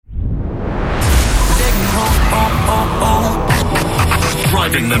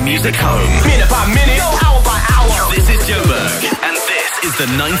driving the music home. Minute by minute, hour by hour. This is Joe Berg, and this is the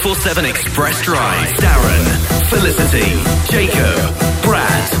 947 Express Drive. Darren, Felicity, Jacob,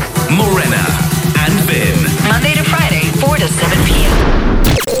 Brad, Morena, and Vin. Monday to Friday, 4 to 7 p.m.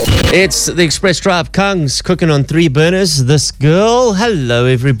 It's the Express Drive. Kung's cooking on 3 burners. This girl. Hello,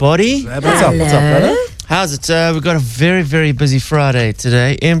 everybody. What's up, brother? How's it? We've got a very, very busy Friday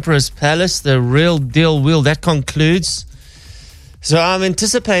today. Empress Palace, the real deal wheel. That concludes. So I'm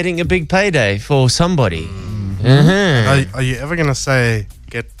anticipating a big payday for somebody. Are you ever gonna say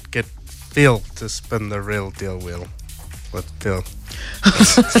get Phil to spin the real deal wheel? Let Phil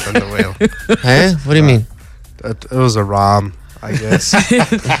spin the wheel. Hey, what do you mean? It was a rhyme, I guess.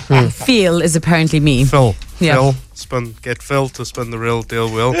 Feel is apparently me. Phil, Yeah. get Phil to spin the real deal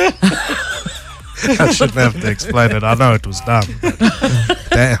wheel. I shouldn't have to explain it. I know it was dumb. But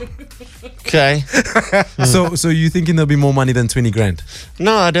damn. Okay. So you thinking there'll be more money than 20 grand?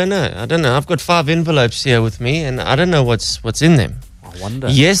 No, I don't know. I've got 5 envelopes here with me, and I don't know what's in them. I wonder.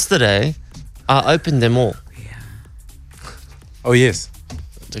 Yesterday, I opened them all. Oh, yes.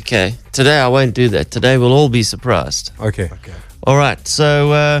 Okay. Today, I won't do that. Today, we'll all be surprised. Okay. All right.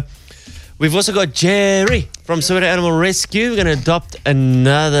 So, we've also got Jerry from Soweto Animal Rescue. We're going to adopt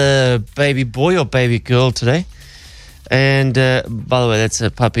another baby boy or baby girl today. And, by the way, that's a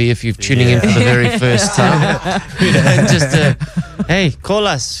puppy if you're tuning in for the very first time. We don't just, hey, call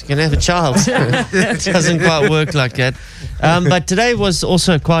us. You can have a child. It doesn't quite work like that. But today was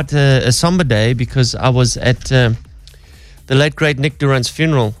also quite a somber day because I was at the late, great Nick Durant's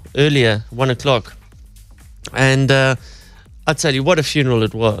funeral earlier, 1 o'clock. And I'll tell you what a funeral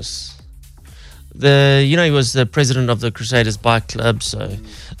it was. He was the president of the Crusaders Bike Club, so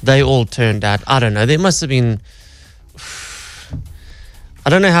they all turned out. I don't know. There must have been... I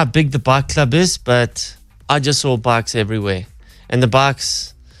don't know how big the bike club is, but I just saw bikes everywhere. And the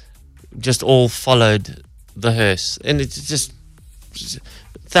bikes just all followed the hearse. And it's just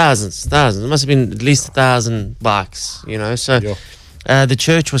thousands. It must have been at least 1,000 bikes, So the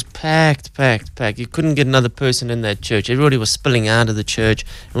church was packed. You couldn't get another person in that church. Everybody was spilling out of the church.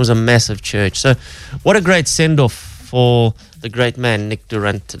 It was a massive church. So what a great send-off for the great man, Nick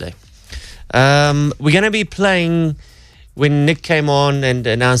Durant, today. We're going to be playing... When Nick came on and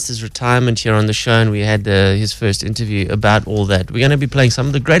announced his retirement here on the show, and we had his first interview about all that, we're going to be playing some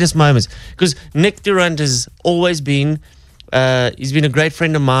of the greatest moments. Because Nick Durant has always been, he's been a great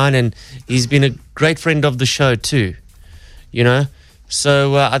friend of mine, and he's been a great friend of the show too,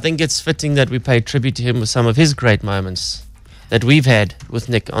 So I think it's fitting that we pay tribute to him with some of his great moments that we've had with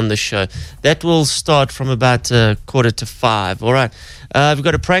Nick on the show. That will start from about 4:45. All right. We've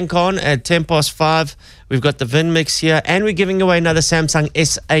got a prank on at 5:10. We've got the Vin mix here, and we're giving away another Samsung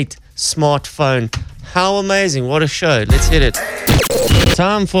S8 smartphone. How amazing. What a show. Let's hit it.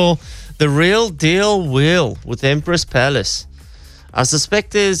 Time for the real deal wheel with Empress Palace. I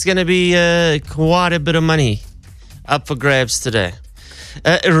suspect there's going to be quite a bit of money up for grabs today.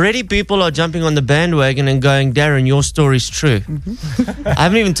 Already people are jumping on the bandwagon and going, Darren, your story's true. I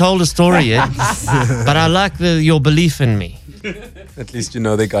haven't even told a story yet, but I like your belief in me. At least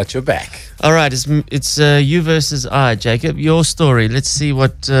they got your back. All right, it's you versus I, Jacob. Your story. Let's see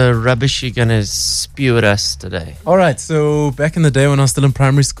what rubbish you're going to spew at us today. All right, so back in the day when I was still in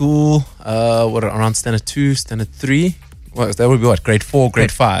primary school, around standard 2, standard 3, that would be grade 4,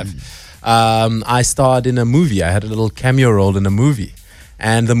 grade 5. I starred in a movie. I had a little cameo role in a movie.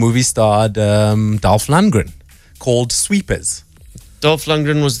 And the movie starred Dolph Lundgren, called Sweepers. Dolph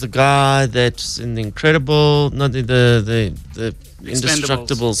Lundgren was the guy that's in The Expendables.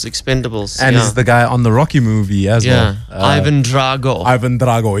 And he's the guy on the Rocky movie as well. Ivan Drago. Ivan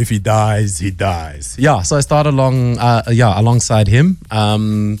Drago, if he dies, he dies. Yeah, so I started alongside him.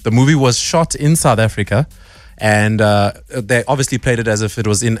 The movie was shot in South Africa. And they obviously played it as if it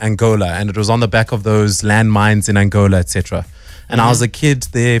was in Angola. And it was on the back of those landmines in Angola, etc. And I was a kid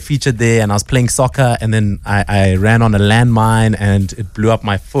there, featured there, and I was playing soccer, and then I ran on a landmine, and it blew up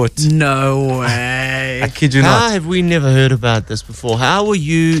my foot. No way. I kid you How not. have we never heard about this before? How were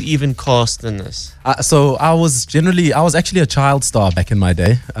you even cast in this? So I was actually a child star back in my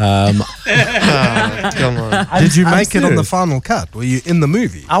day. Come on. Did you make it on the final cut? Were you in the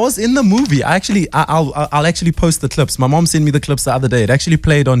movie? I was in the movie. I'll actually post the clips. My mom sent me the clips the other day. It actually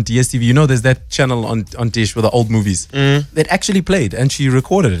played on DSTV. There's that channel on Dish with the old movies. It actually played, and she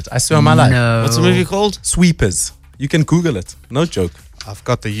recorded it. I swear on my life. No. What's the movie called? Sweepers. You can Google it. No joke. I've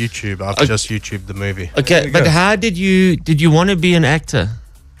got the YouTube. I've just YouTubed the movie. Okay, but how did you want to be an actor?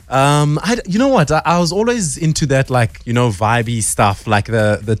 You know what? I was always into that, like, vibey stuff, like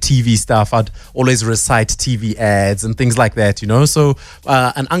the TV stuff. I'd always recite TV ads and things like that, So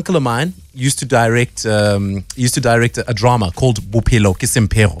an uncle of mine used to direct a drama called Bophelo ke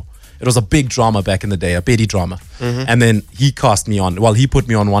Sempero. It was a big drama back in the day, a Pedi drama. And then he cast me on. Well, he put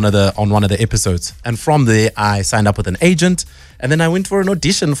me on one of the episodes. And from there, I signed up with an agent. And then I went for an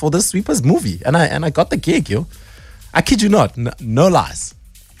audition for the Sweepers movie. And I got the gig, yo. I kid you not. No lies.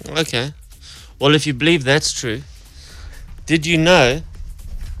 Okay. Well, if you believe that's true, did you know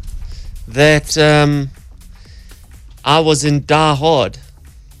that I was in Die Hard?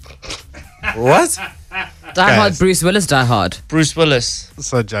 What? Die Hard, Bruce Willis, Die Hard. Bruce Willis.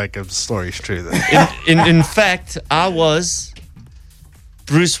 So Jacob's story's true then. In fact, I was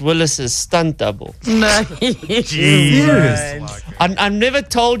Bruce Willis's stunt double. No. Serious? I've never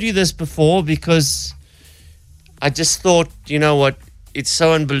told you this before because I just thought, you know what, it's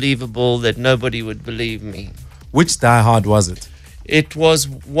so unbelievable that nobody would believe me. Which Die Hard was it? It was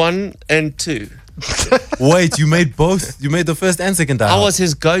 1 and 2. Wait, you made both? You made the first and second Die Hard? I was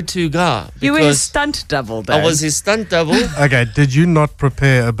his go-to guy. You were his because stunt double, though. I was his stunt double. Okay, did you not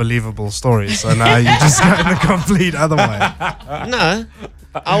prepare a believable story? So now you just go in the complete other way. No,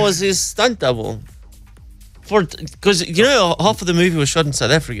 I was his stunt double. Because, half of the movie was shot in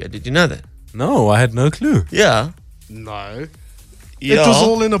South Africa. Did you know that? No, I had no clue. Yeah. No. Yeah. It was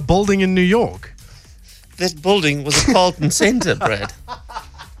all in a building in New York. That building was a Carlton Center, Brad.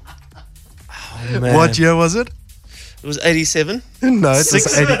 Man. What year was it? It was 87. No, it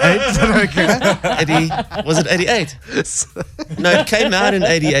was 88. Okay. Was it 88? No, it came out in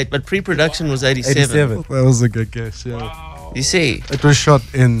 88, but pre-production was 87. 87. That was a good guess, yeah. You see? It was shot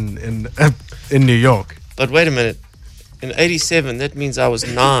in New York. But wait a minute. In 87, that means I was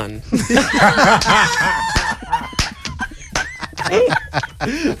 9.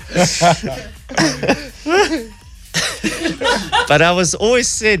 But they always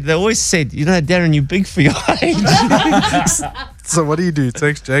said, Darren, you're big for your age. So what do?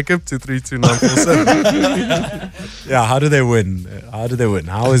 Text Jacob to 32947. Yeah, how do they win? How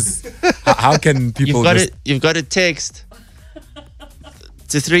can people You've got to text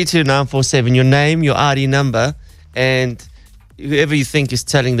to 32947 your name, your ID number, and whoever you think is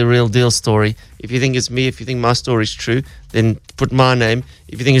telling the real deal story. If you think it's me, if you think my story's true, then put my name.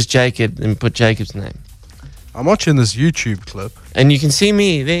 If you think it's Jacob, then put Jacob's name. I'm watching this YouTube clip. And you can see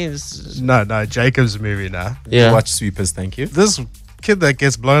me there. No, Jacob's movie now. Yeah. watch Sweepers? Thank you. This kid that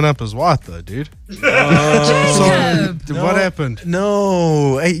gets blown up is white though, dude. Jacob! So, what happened?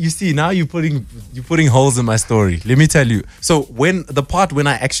 No, hey, you see now you're putting holes in my story. Let me tell you. So when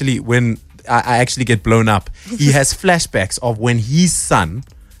I actually get blown up, he has flashbacks of when his son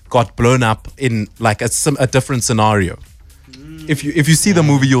got blown up in like a different scenario. If you see the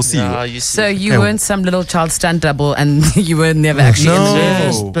movie, you'll see. Yeah, you see. So you weren't some little child stunt double and you were never actually in the movie?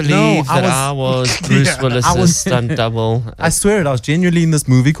 Just believe that I was Bruce Willis's stunt double. I swear it, I was genuinely in this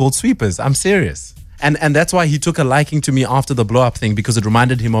movie called Sweepers. I'm serious. And that's why he took a liking to me after the blow up thing, because it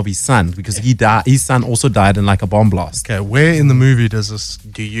reminded him of his son, because his son also died in like a bomb blast. Okay, where in the movie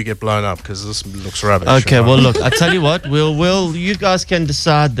do you get blown up? Because this looks rubbish. Okay, well look, I tell you what, you guys can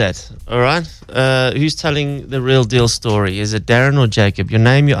decide that. All right, who's telling the real deal story? Is it Darren or Jacob? Your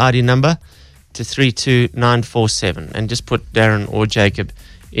name, your ID number to 32947, and just put Darren or Jacob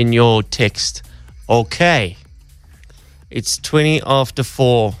in your text. Okay. It's 20 after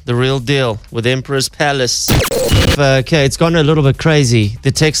 4, the real deal with Emperor's Palace. Okay, it's gone a little bit crazy,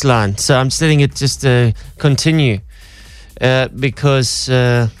 the text line. So I'm letting it just continue because,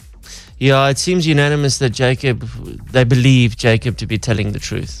 it seems unanimous that they believe Jacob to be telling the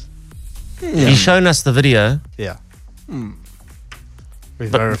truth. He's shown us the video. Yeah. We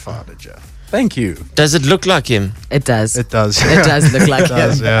verified it, Jeff. Thank you. Does it look like him? It does. It does. It does look like It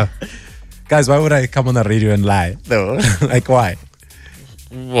does, him. yeah. Guys, why would I come on the radio and lie? No. Like, why?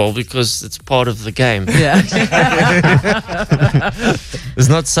 Well, because it's part of the game. Yeah. It's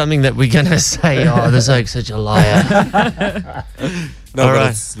not something that we're going to say, this oak's such a liar. No, All but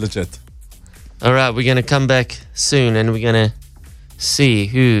right. it's legit. All right, we're going to come back soon and we're going to see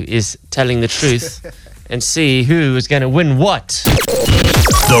who is telling the truth and see who is going to win what.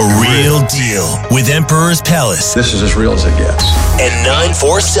 The Real Deal with Emperor's Palace. This is as real as it gets. And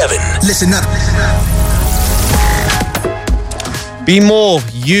 947. Listen up. Be more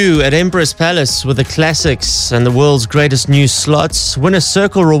you at Emperor's Palace with the classics and the world's greatest new slots. Win a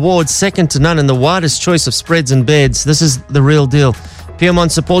Circle reward second to none and the widest choice of spreads and beds. This is the real deal.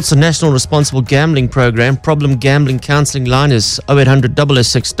 Piedmont supports the National Responsible Gambling Program. Problem gambling counselling line is 0800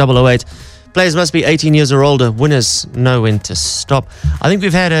 006 008. Players must be 18 years or older. Winners know when to stop. I think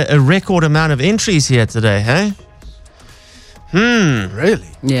we've had a record amount of entries here today, hey? Really?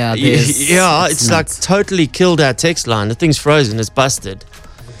 Yeah, It's like totally killed our text line. The thing's frozen. It's busted.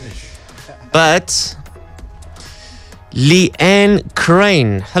 But Leanne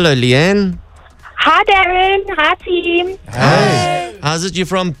Crane. Hello, Leanne. Hi, Darren. Hi, team. Hey. How's it? You're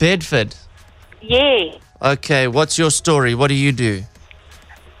from Bedford? Yeah. Okay, what's your story? What do you do?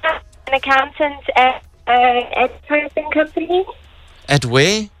 An accountant at an advertising company. At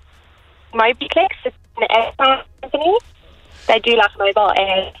where? Mobiclicks. It's an advertising company. They do like mobile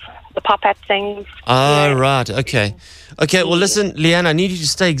ads, the pop-up things. Oh, right. Okay. Okay, well, listen, Leanne, I need you to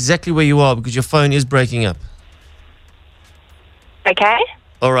stay exactly where you are because your phone is breaking up. Okay?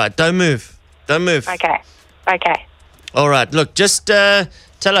 All right, don't move. Don't move. Okay. Okay. All right, look, just tell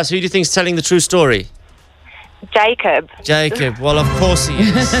us, who do you think's telling the true story? Jacob. Jacob. Well, of course he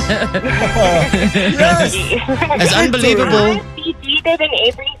is. As unbelievable. He did it and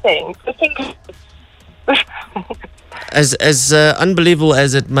everything. As unbelievable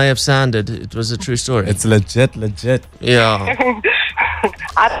as it may have sounded, it was a true story. It's legit. Yeah.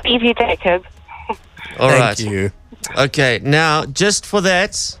 I believe you, Jacob. All right. Thank you. Okay, now, just for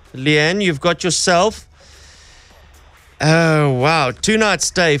that, Leanne, you've got yourself... Oh, wow. 2-night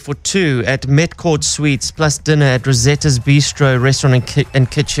stay for 2 at Met Court Suites plus dinner at Rosetta's Bistro Restaurant and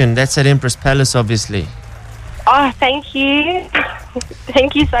Kitchen. That's at Empress Palace, obviously. Oh, thank you.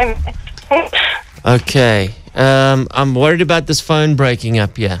 Thank you so much. Okay. I'm worried about this phone breaking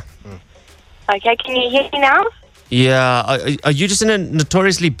up here. Okay, can you hear me now? Yeah. Are you just in a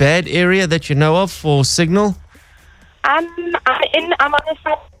notoriously bad area that you know of for signal? I'm on the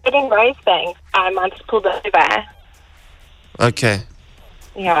side in Rosebank. I just pulled over. Okay.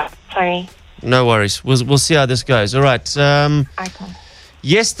 Yeah, sorry. No worries. We'll see how this goes. All right. Okay.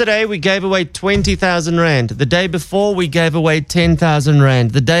 Yesterday, we gave away 20,000 Rand. The day before, we gave away 10,000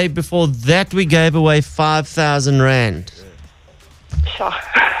 Rand. The day before that, we gave away 5,000 Rand. Sure.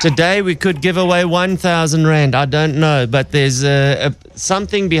 Today, we could give away 1,000 Rand. I don't know, but there's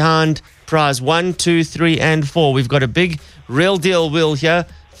something behind prize 1, 2, 3, and 4. We've got a big real deal wheel here.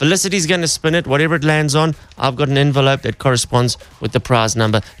 Felicity's going to spin it. Whatever it lands on, I've got an envelope that corresponds with the prize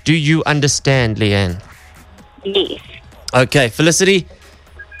number. Do you understand, Leanne? Yes. Okay, Felicity,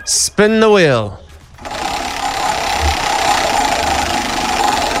 spin the wheel.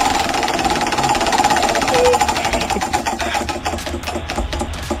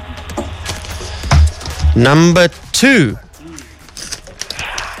 Number 2.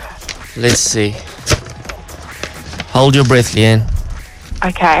 Let's see. Hold your breath, Leanne.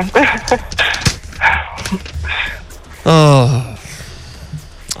 Okay. Oh,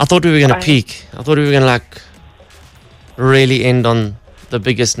 I thought we were going to peak. I thought we were going to really end on the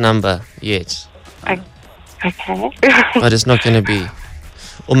biggest number yet. Okay. But it's not going to be.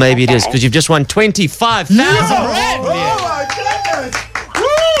 Or maybe it is, because you've just won 25,000 Rand, Leanne.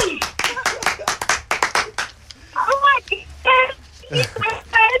 Oh my goodness! Oh my goodness!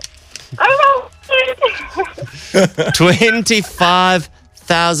 Oh my goodness!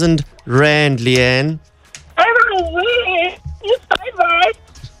 25,000 Rand, Leanne. Oh my goodness! You're so much.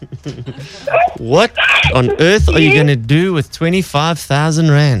 What on earth are you going to do with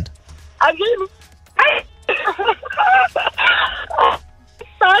 25,000 Rand? I'm getting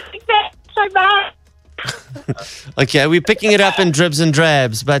so bad. Okay, we're picking it up in dribs and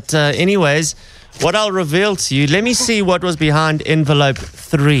drabs. But anyways, what I'll reveal to you, let me see what was behind envelope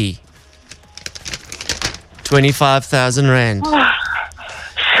 3. 25,000 Rand.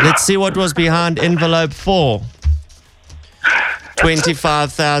 Let's see what was behind envelope 4.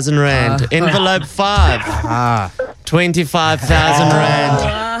 25,000 Rand. Envelope 5. 25,000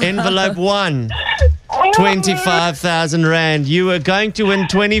 Rand. Envelope 1. 25,000 Rand. You were going to win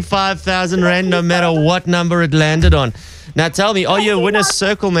 25,000 Rand no matter what number it landed on. Now tell me, are you a Winner's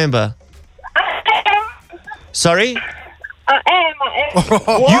Circle member? Sorry? I am.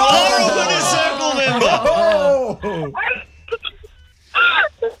 You are a Winner's Circle member!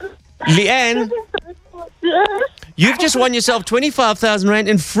 Leanne, you've just won yourself 25,000 Rand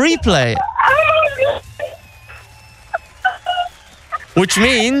in free play. Which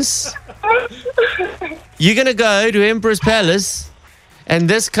means you're going to go to Empress Palace, and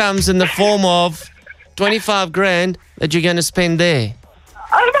this comes in the form of 25 grand that you're going to spend there.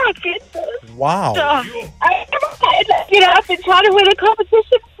 Oh my goodness. Wow. I've been trying to win a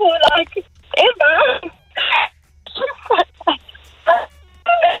competition for ever.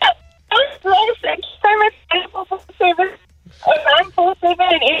 Thank you so much for service. 947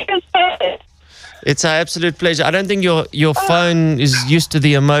 and Empress Palace. It's our absolute pleasure. I don't think your phone is used to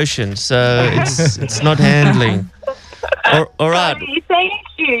the emotion, so it's not handling. All right. Thank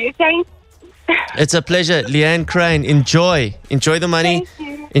you. Thank you. It's a pleasure. Leanne Crane, enjoy the money.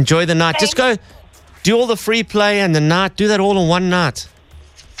 Thank you. Enjoy the night. Just go do all the free play and the night. Do that all in one night.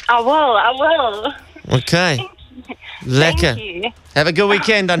 I will. Okay. Thank Lekker. you. Have a good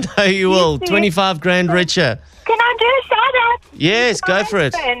weekend. I know you will. too. 25 grand richer. Can I do a shout out? Yes, to go my for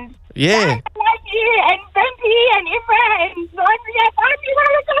it. husband? Yeah. I love you and Bumpy and Imra and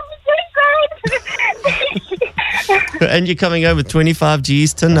Andrea. And you're coming home with 25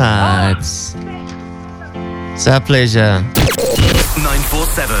 G's tonight. It's our pleasure.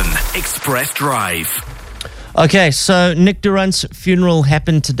 947 Express Drive. Okay, so Nick Durant's funeral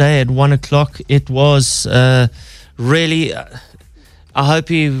happened today at 1 o'clock. It was really. I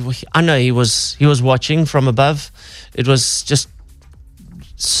know he was watching from above. It was just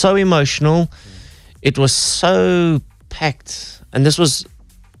so emotional. It was so packed, and this was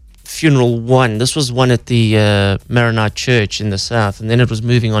funeral one. This was one at the Maronite Church in the south, and then it was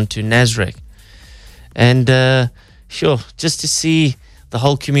moving on to Nazareth. And just to see the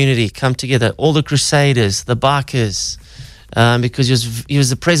whole community come together, all the Crusaders, the Bikers, because he was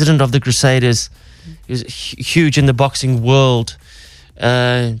the president of the Crusaders. He was huge in the boxing world.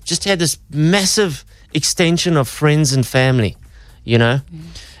 Just had this massive extension of friends and family, and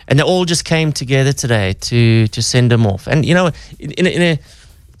they all just came together today to send him off. And in a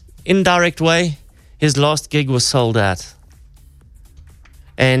indirect way, his last gig was sold out.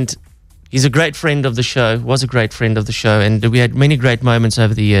 And he's a great friend of the show, was a great friend of the show, and we had many great moments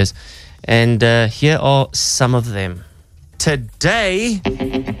over the years. And here are some of them. Today,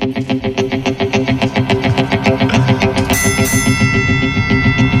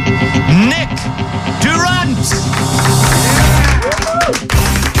 Nick Durant!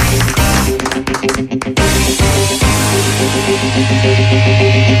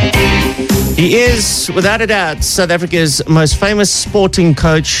 He is, without a doubt, South Africa's most famous sporting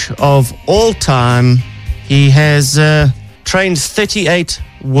coach of all time. He has trained 38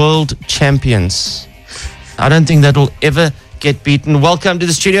 world champions. I don't think that will ever get beaten. Welcome to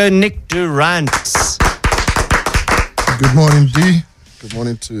the studio, Nick Durant. Good morning, D. Good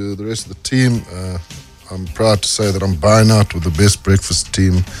morning to the rest of the team. I'm proud to say that I'm buying out with the best breakfast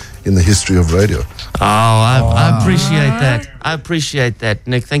team in the history of radio. I appreciate that. I appreciate that,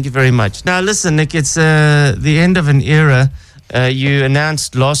 Nick. Thank you very much. Now, listen, Nick, it's the end of an era. You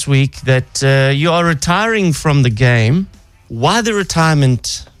announced last week that you are retiring from the game. Why the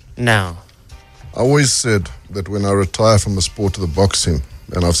retirement now? I always said that when I retire from the sport of the boxing,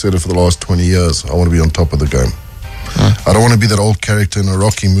 and I've said it for the last 20 years, I want to be on top of the game. I don't want to be that old character in a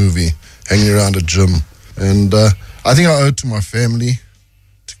Rocky movie hanging around a gym. And I think I owe it to my family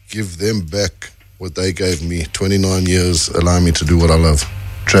to give them back what they gave me. 29 years allowing me to do what I love.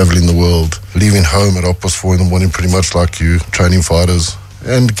 Traveling the world, leaving home at 4:30 in the morning, pretty much like you, training fighters,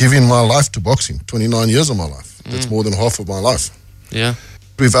 and giving my life to boxing. 29 years of my life. That's more than half of my life. Yeah.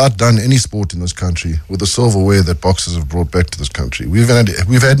 We've outdone any sport in this country with the silverware that boxers have brought back to this country. We've had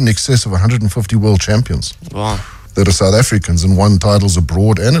in excess of 150 world champions. Wow. That are South Africans and won titles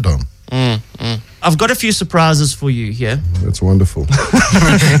abroad and at home. I've got a few surprises for you here. That's wonderful.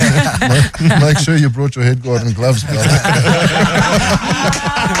 Make sure you brought your head guard and gloves, brother.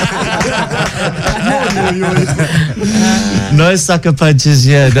 No sucker punches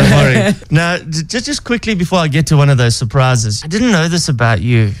here, don't worry. Now, just quickly before I get to one of those surprises, I didn't know this about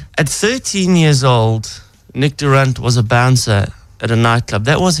you. At 13 years old, Nick Durant was a bouncer at a nightclub.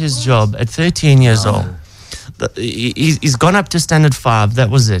 That was his job at 13 years old. He's gone up to standard 5. That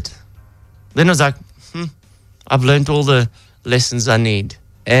was it. Then I was like, I've learned all the lessons I need.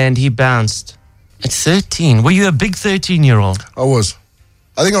 And he bounced at 13. Were you a big 13-year-old? I was.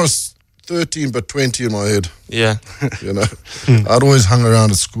 I think I was 13 but 20 in my head. Yeah. I'd always hung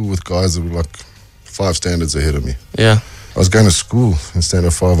around at school with guys that were like 5 standards ahead of me. Yeah. I was going to school in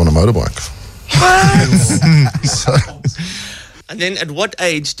standard 5 on a motorbike. And then at what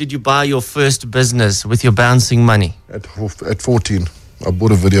age did you buy your first business with your bouncing money? At 14. I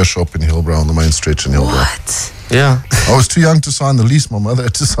bought a video shop in Hillbrow on the main stretch in Hillbrow. What? Yeah. I was too young to sign the lease. My mother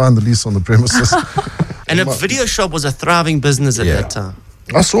had to sign the lease on the premises. And a video shop was a thriving business at that time.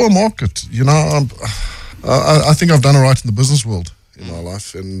 I saw a market. I think I've done all right in the business world in my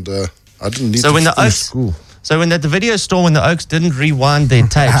life, and I didn't need to finish school. So when at the video store, when the Oaks didn't rewind their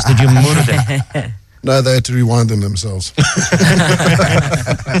tapes, did you murder? No, they had to rewind them themselves.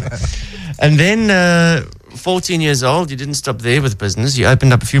 And then 14 years old, you didn't stop there with business. You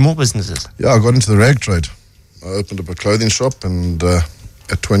opened up a few more businesses. Yeah, I got into the rag trade. I opened up a clothing shop and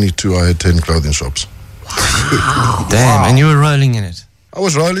At 22, I had 10 clothing shops. Damn, and you were rolling in it. I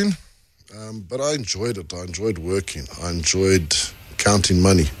was rolling, but I enjoyed it. I enjoyed working. I enjoyed counting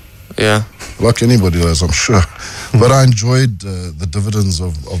money. Yeah. Like anybody does, I'm sure. But I enjoyed the dividends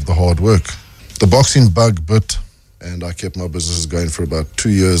of the hard work. The boxing bug bit, and I kept my businesses going for about 2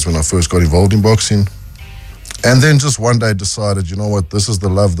 years when I first got involved in boxing. And then just one day decided, you know what, this is the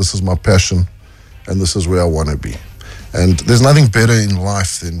love, this is my passion, and this is where I want to be. And there's nothing better in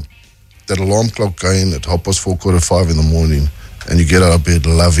life than that alarm clock going at 4:30, 4:45 in the morning, and you get out of bed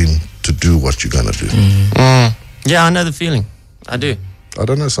loving to do what you're going to do. Yeah, I know the feeling. I do. I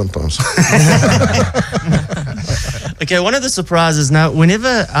don't know sometimes. Okay, one of the surprises now,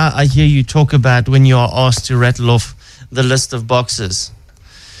 whenever I hear you talk about when you are asked to rattle off the list of boxers,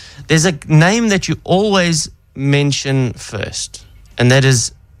 there's a name that you always mention first, and that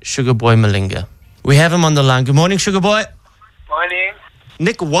is Sugar Boy Malinga. We have him on the line. Good morning, Sugar Boy. Morning.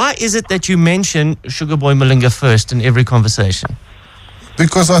 Nick, why is it that you mention Sugar Boy Malinga first in every conversation?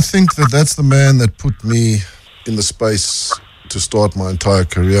 Because I think that's the man that put me in the space to start my entire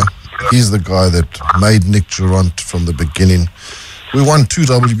career. He's the guy that made Nick Durant from the beginning. We won 2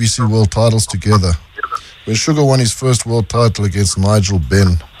 WBC world titles together. When Sugar won his first world title against Nigel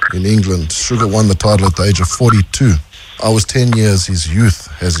Benn in England, Sugar won the title at the age of 42. I was 10 years his youth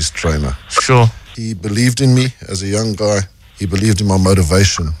as his trainer. Sure. He believed in me as a young guy. He believed in my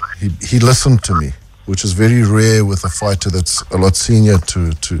motivation. He listened to me, which is very rare with a fighter that's a lot senior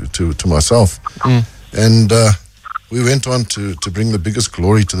to myself. And we went on to bring the biggest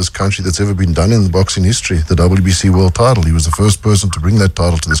glory to this country that's ever been done in the boxing history, the WBC world title. He was the first person to bring that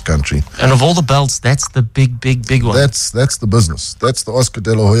title to this country. And of all the belts, that's the big one. That's the business. That's the Oscar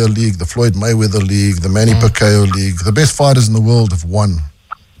De La Hoya League, the Floyd Mayweather League, the Manny Pacquiao League. The best fighters in the world have won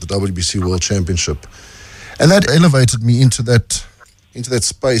the WBC World Championship. And that elevated me into that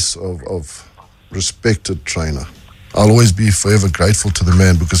space of respected trainer. I'll always be forever grateful to the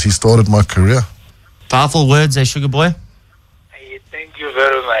man because he started my career. Powerful words, Sugar Boy. Thank you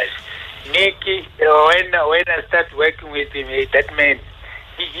very much. Nicky, when I start working with him, that man,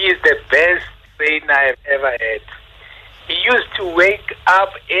 he is the best trainer I've ever had. He used to wake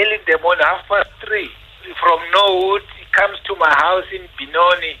up early in the morning, 3:30, from Norwood. He comes to my house in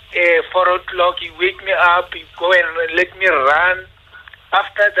Benoni, 4 o'clock. He wake me up, he go and let me run.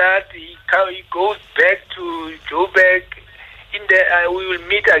 After that, he goes back to Joburg. We will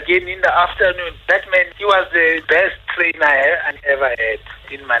meet again in the afternoon. That man, he was the best trainer I ever had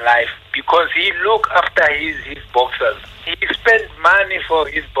in my life because he looked after his boxers. He spent money for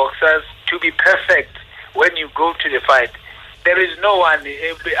his boxers to be perfect when you go to the fight. There is no one.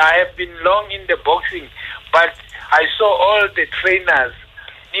 I have been long in the boxing, but I saw all the trainers.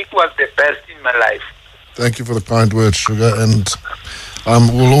 Nick was the best in my life. Thank you for the kind words, Sugar, and I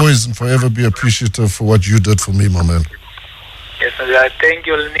will always and forever be appreciative for what you did for me, my man. Yes, thank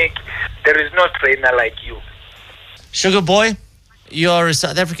you, Nick. There is no trainer like you. Sugar Boy, you're a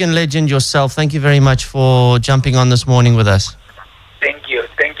South African legend yourself. Thank you very much for jumping on this morning with us. Thank you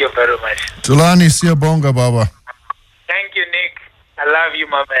very much. Tulani siyabonga, Baba. Thank you, Nick. I love you,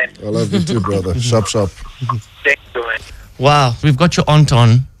 my man. I love you too, brother. Sharp. Thank you, man. Wow, we've got your aunt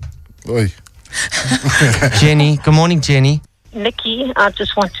on. Oi. Jenny. Good morning, Jenny. Nikki, I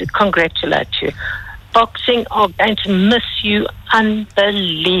just want to congratulate you. Boxing are going to miss you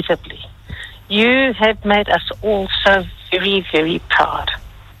unbelievably. You have made us all so very, very proud.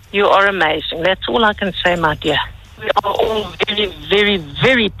 You are amazing. That's all I can say, my dear. We are all very, very,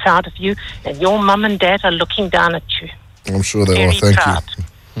 very proud of you, and your mum and dad are looking down at you. I'm sure they Very are. Thank proud.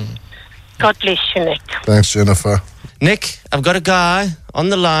 you. God bless you, Nick. Thanks, Jennifer. Nick, I've got a guy on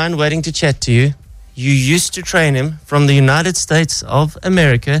the line waiting to chat to you. You used to train him from the United States of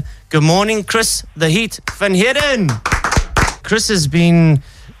America. Good morning, Chris the Heat Van Heerden. Chris has been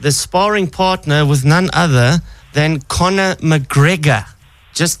the sparring partner with none other than Conor McGregor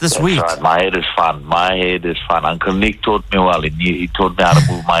just this week. Right. My head is fun. Uncle Nick taught me well. He taught me how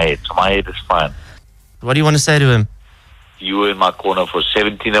to move my head. So my head is fine. What do you want to say to him? You were in my corner for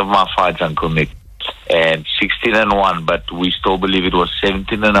 17 of my fights, Uncle Nick. And 16-1, but we still believe it was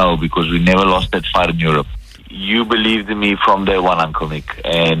 17-0 because we never lost that fight in Europe. You believed in me from day one, Uncle Nick.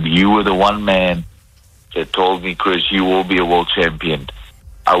 And you were the one man that told me, Chris, you will be a world champion.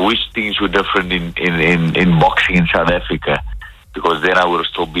 I wish things were different in boxing in South Africa, because then I would have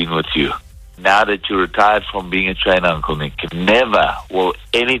still been with you. Now that you're retired from being a trainer, Uncle Nick, never will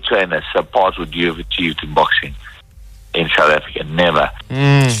any trainer surpass what you have achieved in boxing in South Africa. Never.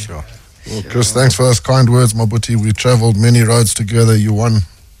 Sure. Well, Chris, thanks for those kind words, my buddy. We travelled many roads together. You won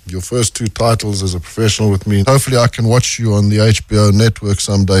Your first 2 titles as a professional with me. Hopefully I can watch you on the HBO network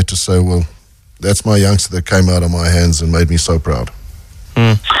someday to say, well, that's my youngster that came out of my hands and made me so proud.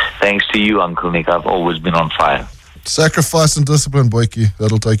 Thanks to you, Uncle Nick. I've always been on fire. Sacrifice and discipline, Boykie.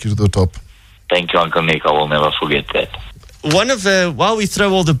 That'll take you to the top. Thank you, Uncle Nick. I will never forget that. While we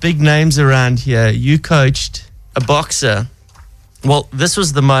throw all the big names around here, you coached a boxer. Well, this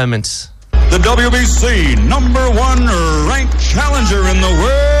was the moment. The WBC #1 ranked challenger in the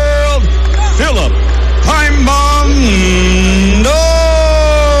world, Philip Haimbando.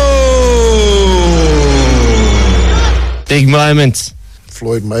 Big moment.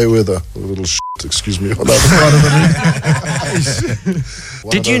 Floyd Mayweather, a little shit, excuse me, on the other side of the ring.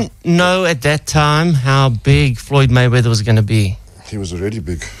 Did you know at that time how big Floyd Mayweather was going to be? He was already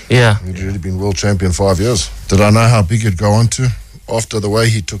big. Yeah. He'd already been world champion 5 years. Did I know how big he'd go on to? After the way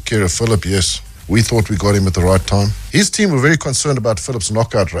he took care of Philip, yes. We thought we got him at the right time. His team were very concerned about Philip's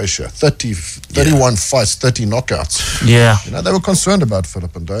knockout ratio. 31 fights, 30 knockouts. Yeah. You know, they were concerned about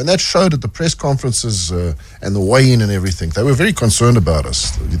Philip and that showed at the press conferences and the weigh-in and everything. They were very concerned about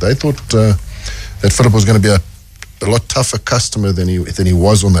us. They thought that Philip was going to be a lot tougher customer than he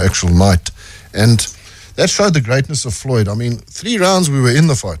was on the actual night. And that showed the greatness of Floyd. I mean, 3 rounds we were in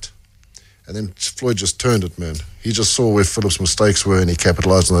the fight. And then Floyd just turned it, man. He just saw where Philip's mistakes were and he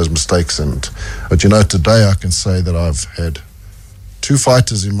capitalized on those mistakes. But you know, today I can say that I've had 2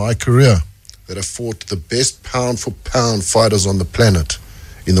 fighters in my career that have fought the best pound-for-pound fighters on the planet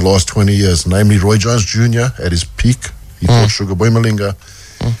in the last 20 years, namely Roy Jones Jr. at his peak. He fought Sugar Boy Malinga.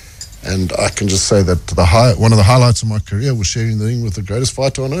 And I can just say that one of the highlights of my career was sharing the ring with the greatest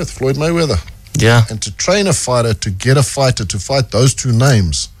fighter on earth, Floyd Mayweather. Yeah. And to train a fighter, to get a fighter to fight those 2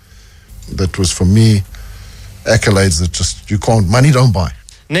 names, that was for me accolades that just money don't buy.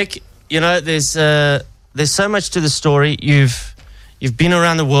 Nick, you know, there's so much to the story. You've been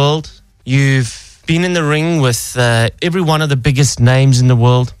around the world. You've been in the ring with every one of the biggest names in the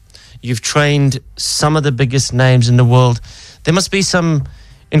world. You've trained some of the biggest names in the world. There must be some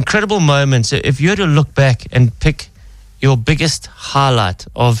incredible moments. If you had to look back and pick your biggest highlight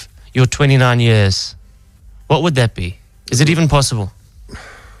of your 29 years, what would that be? Is it even possible?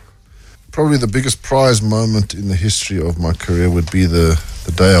 Probably the biggest prize moment in the history of my career would be the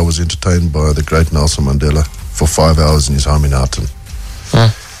day I was entertained by the great Nelson Mandela for 5 hours in his home in Houghton.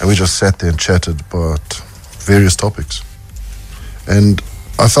 And we just sat there and chatted about various topics. And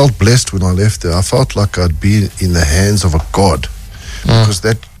I felt blessed when I left there. I felt like I'd been in the hands of a god because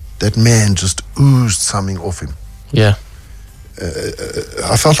that man just oozed something off him. Yeah.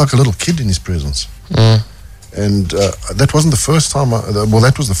 I felt like a little kid in his presence. And that wasn't the first time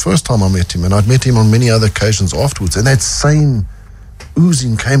that was the first time I met him, and I'd met him on many other occasions afterwards, and that same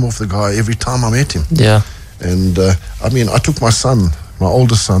oozing came off the guy every time I met him. Yeah. And I mean, I took my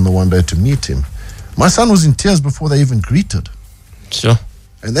oldest son, the one day to meet him. My son was in tears before they even greeted. Sure.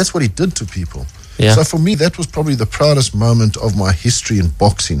 And that's what he did to people. Yeah. So for me, that was probably the proudest moment of my history in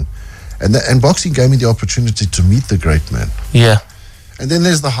boxing. And boxing gave me the opportunity to meet the great man. Yeah. And then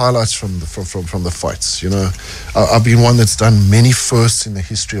there's the highlights from the fights. You know, I've been one that's done many firsts in the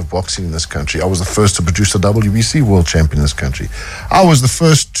history of boxing in this country. I was the first to produce a WBC world champion in this country. I was the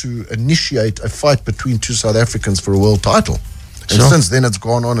first to initiate a fight between 2 South Africans for a world title. And since then it's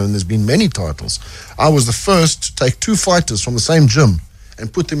gone on and there's been many titles. I was the first to take 2 fighters from the same gym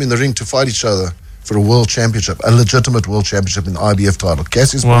and put them in the ring to fight each other for a world championship, a legitimate world championship in the IBF title.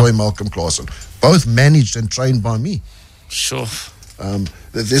 Cassius Boy, Malcolm Claassen, both managed and trained by me. Sure.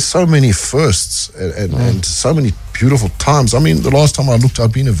 There's so many firsts and so many beautiful times. I mean, the last time I looked,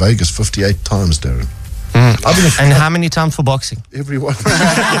 I'd been in Vegas 58 times, Darren. And how many times for boxing? Everyone.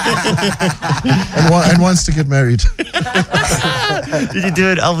 and once to get married. Did you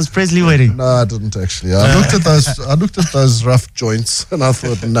do it Elvis Presley wedding? No, I didn't actually. I looked at those rough joints and I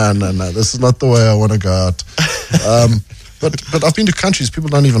thought, no, this is not the way I want to go out. But I've been to countries people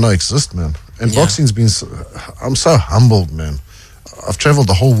don't even know exist, man. And boxing's been. I'm so humbled, man. I've traveled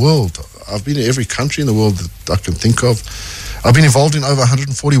the whole world. I've been in every country in the world that I can think of. I've been involved in over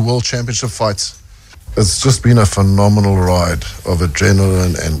 140 world championship fights. It's just been a phenomenal ride of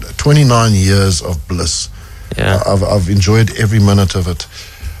adrenaline and 29 years of bliss. Yeah. I've enjoyed every minute of it.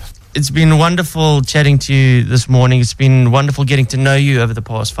 It's been wonderful chatting to you this morning. It's been wonderful getting to know you over the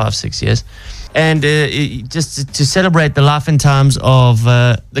past 5-6 years. And just to celebrate the life and times of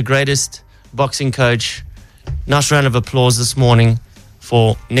the greatest boxing coach, nice round of applause this morning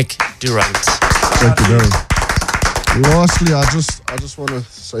for Nick Durant. Thank you, Darren. Lastly, I just want to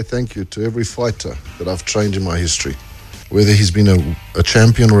say thank you to every fighter that I've trained in my history, whether he's been a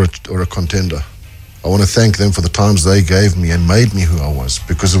champion or a contender. I want to thank them for the times they gave me and made me who I was,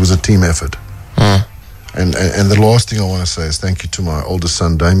 because it was a team effort. And the last thing I want to say is thank you to my oldest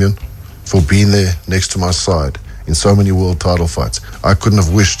son, Damien, for being there next to my side in so many world title fights. I couldn't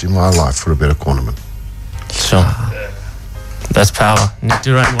have wished in my life for a better cornerman. Sure. That's power. Nick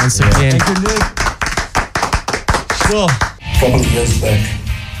Durant once again. Thank you, Nick. Sure. A couple of years back,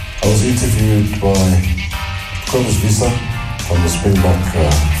 I was interviewed by Cobus Visa from the Springbok,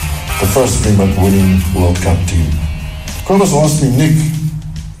 the first Springbok winning World Cup team. Cobus asked me, Nick,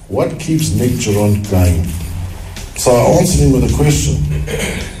 what keeps Nick Durant going? So I answered him with a question.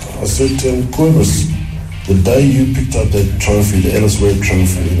 I said to him, Cobus, the day you picked up that trophy, the Ellis Webb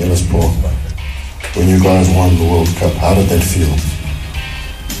trophy in Ellis Park, when you guys won the World Cup, how did that feel?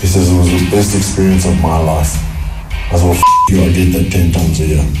 He says, it was the best experience of my life. I said, well, you, I get that 10 times a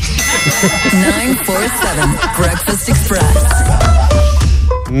year. 947 Breakfast Express.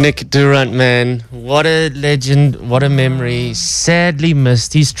 Nick Durant, man. What a legend. What a memory. Sadly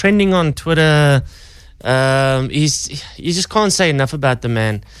missed. He's trending on Twitter. You just can't say enough about the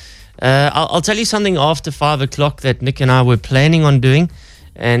man. I'll tell you something after 5 o'clock that Nick and I were planning on doing.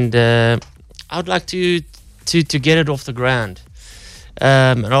 And I'd like to get it off the ground.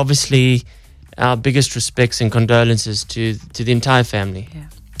 And obviously, our biggest respects and condolences to the entire family.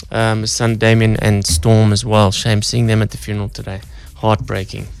 His son Damien and Storm as well. Shame seeing them at the funeral today.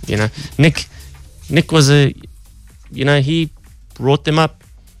 Heartbreaking, you know. Nick was he brought them up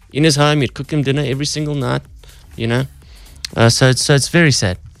in his home. He'd cook them dinner every single night, you know. So it's very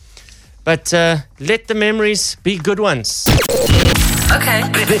sad. But let the memories be good ones. Okay.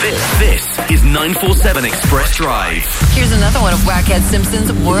 This is 947 Express Drive. Here's another one of Wackhead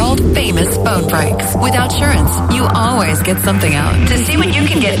Simpson's world-famous phone pranks. With Outsurance, you always get something out. To see what you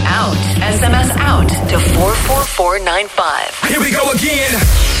can get out, SMS out to 44495. Here we go again.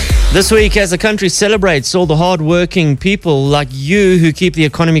 This week, as the country celebrates all the hard-working people like you who keep the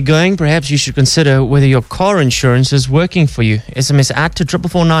economy going, perhaps you should consider whether your car insurance is working for you. SMS out to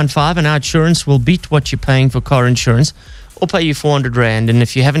 44495 and our insurance will beat what you're paying for car insurance or pay you 400 Rand. And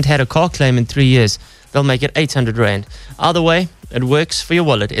if you haven't had a car claim in 3 years, they'll make it 800 Rand. Either way, it works for your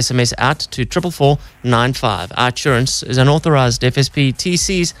wallet. SMS out to 44495. Our insurance is unauthorized FSP,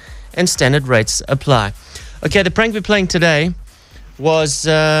 TCs, and standard rates apply. Okay, the prank we're playing today was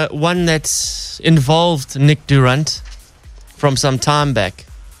one that involved Nick Durant from some time back.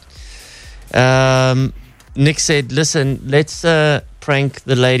 Nick said, listen, let's prank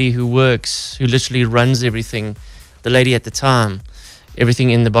the lady who literally runs everything, the lady at the time,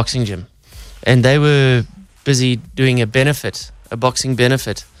 everything in the boxing gym. And they were busy doing a boxing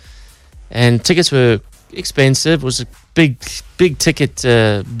benefit. And tickets were expensive. It was a big ticket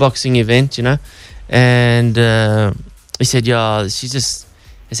boxing event, you know. And he said, yeah, she just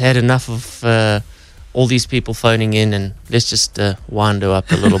has had enough of all these people phoning in, and let's just wind her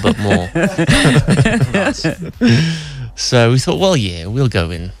up a little bit more. So we thought, well, yeah, we'll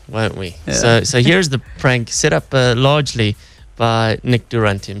go in, won't we? Yeah. So here's the prank set up largely by Nick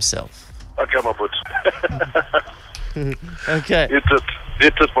Durant himself. Okay, my bud. Okay. It's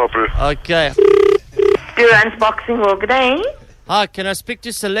it, my bro. Okay. Durant's Boxing World, good day. Hi, can I speak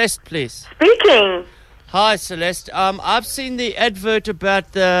to Celeste, please? Speaking. Hi, Celeste. I've seen the advert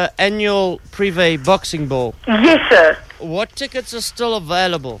about the annual Privé boxing ball. Yes, sir. What tickets are still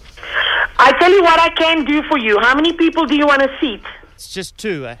available? I tell you what I can do for you. How many people do you want to seat? It's just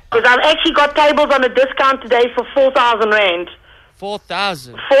 2, eh? Because I've actually got tables on a discount today for 4,000 Rand.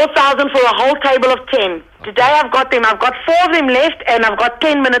 4,000? 4,000 for a whole table of 10. Today I've got them. I've got 4 of them left and I've got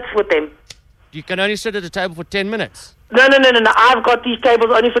 10 minutes with them. You can only sit at the table for 10 minutes? No. I've got these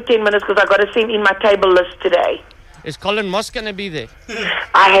tables only for 10 minutes because I've got to send in my table list today. Is Colin Moss going to be there?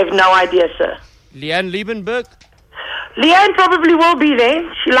 I have no idea, sir. Leanne Liebenberg? Leanne probably will be there.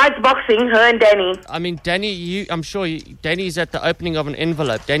 She likes boxing, her and Danny. I mean, Danny, I'm sure Danny's at the opening of an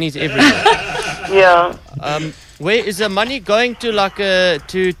envelope. Danny's everywhere. Yeah. Where is the money going to, like,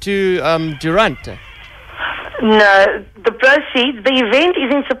 to Durant? No, the proceeds, the event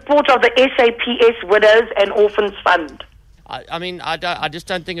is in support of the SAPS Widows and Orphans Fund. I just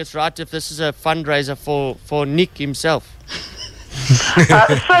don't think it's right if this is a fundraiser for Nick himself.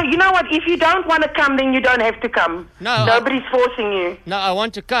 So, you know what? If you don't want to come, then you don't have to come. No. Nobody's forcing you. No, I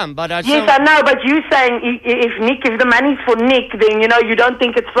want to come, but Yes, I know, but you saying if the money's for Nick, then, you know, you don't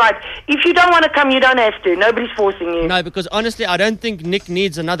think it's right. If you don't want to come, you don't have to. Nobody's forcing you. No, because honestly, I don't think Nick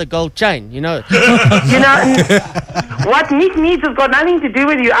needs another gold chain, you know. You know, what Nick needs has got nothing to do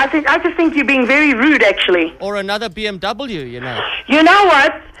with you. I just think you're being very rude, actually. Or another BMW, you know. You know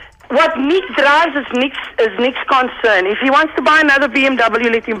what? what Nick drives is Nick's concern. If he wants to buy another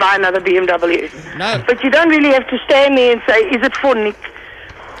BMW, let him buy another BMW. No. But you don't really have to stand there and say, is it for Nick?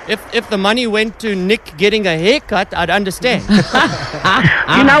 If the money went to Nick getting a haircut, I'd understand.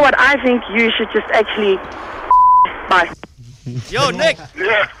 You know what? I think you should just actually... Bye. Yo, Nick.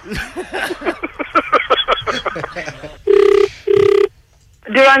 Yeah.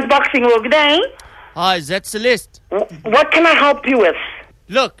 Duran's Boxing World, good day. Hi, is that Celeste? What can I help you with?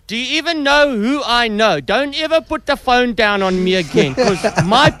 Look, do you even know who I know? Don't ever put the phone down on me again, because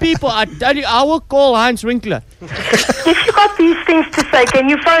my people, I tell you, I will call Heinz Winkler. If you got these things to say, can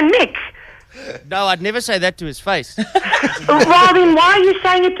you phone Nick? No, I'd never say that to his face. Well, then why are you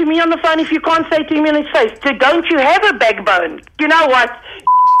saying it to me on the phone if you can't say it to him in his face? Don't you have a backbone? You know what?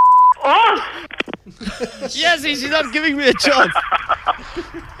 Oh! Yes, he's not giving me a chance.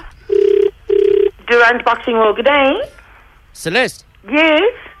 Duran's Boxing World, good day. Celeste. Yes?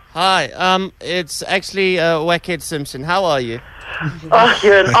 Hi, it's actually Wackhead Simpson. How are you? Oh,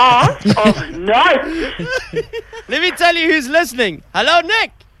 you're an ass? Oh, no. Let me tell you who's listening. Hello,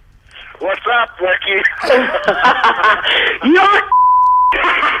 Nick. What's up, Wacky? You're...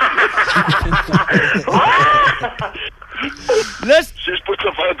 Listen. She's put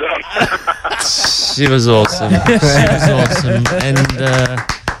the phone down. She was awesome. She was awesome. And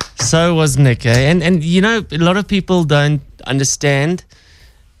so was Nick. And you know, a lot of people don't understand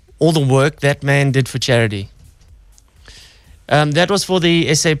all the work that man did for charity. That was for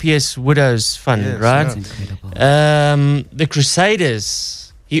the SAPS Widows Fund, right? That's incredible. The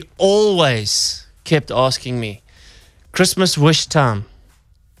Crusaders, he always kept asking me, Christmas wish time.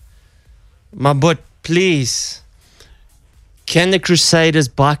 My butt, please. Can the Crusaders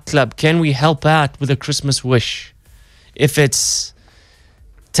Bike Club, can we help out with a Christmas wish? If it's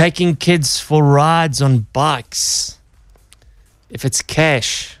taking kids for rides on bikes, if it's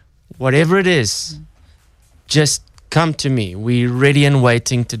cash, whatever it is, just come to me. We're ready and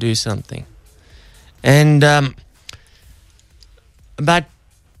waiting to do something. And about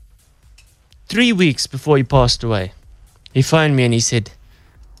 3 weeks before he passed away, he phoned me and he said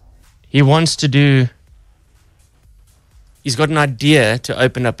he wants to do, he's got an idea to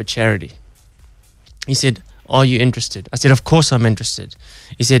open up a charity. He said, are you interested? I said, of course I'm interested.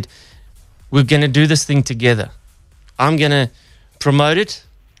 He said, we're going to do this thing together. I'm going to promote it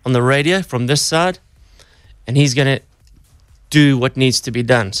on the radio from this side, and he's going to do what needs to be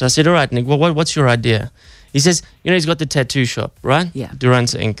done. So I said, all right, Nick, well, what's your idea? He says, you know, he's got the tattoo shop, right? Yeah.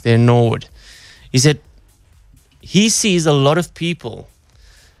 Durance Inc., there in Norwood. He said, he sees a lot of people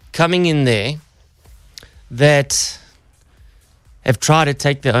coming in there that have tried to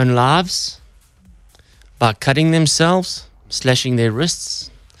take their own lives by cutting themselves, slashing their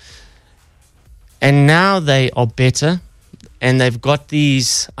wrists. And now they are better, and they've got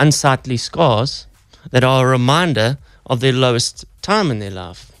these unsightly scars that are a reminder of their lowest time in their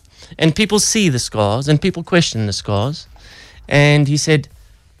life. And people see the scars, and people question the scars. And he said,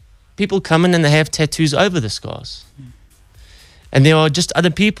 people come in and they have tattoos over the scars. And there are just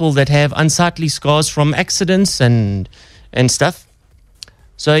other people that have unsightly scars from accidents and stuff.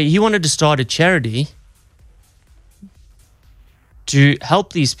 So he wanted to start a charity to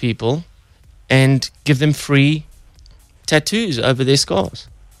help these people and give them free tattoos over their scars.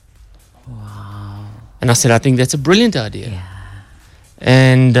 Wow. And I said, I think that's a brilliant idea. Yeah.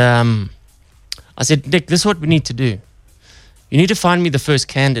 And I said, Nick, this is what we need to do. You need to find me the first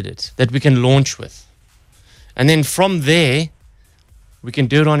candidate that we can launch with. And then from there, we can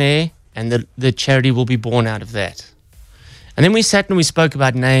do it on air, and the charity will be born out of that. And then we sat and we spoke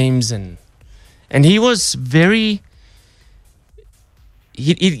about names, and he was very...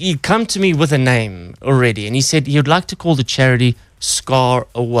 He'd come to me with a name already, and he said he would like to call the charity Scar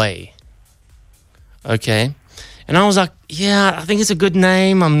Away. Okay? And I was like, yeah, I think it's a good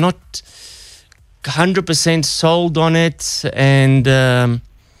name. I'm not 100% sold on it. And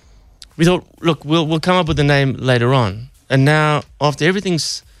we thought, look, we'll come up with a name later on. And now, after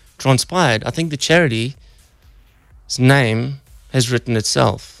everything's transpired, I think the charity's name has written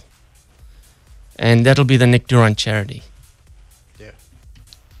itself. And that'll be the Nick Durant Charity.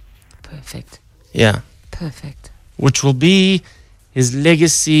 Perfect. Yeah. Perfect. Which will be his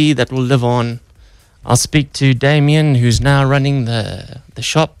legacy that will live on. I'll speak to Damien, who's now running the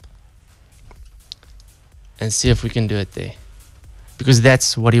shop, and see if we can do it there. Because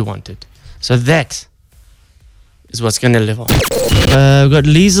that's what he wanted. So that is what's going to live on. We've got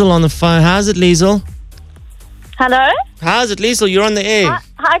Liesel on the phone. How's it, Liesel? Hello? How's it, Liesel? You're on the air.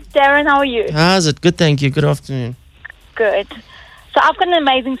 Hi, Darren. How are you? How's it? Good, thank you. Good afternoon. Good. So I've got an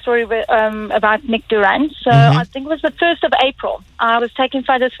amazing story about Nick Durant. So I think it was the 1st of April. I was taking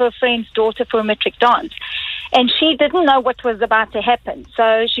photos for a friend's daughter for a matric dance. And she didn't know what was about to happen.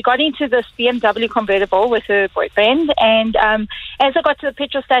 So she got into this BMW convertible with her boyfriend. And as I got to the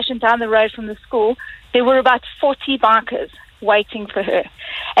petrol station down the road from the school, there were about 40 bikers waiting for her.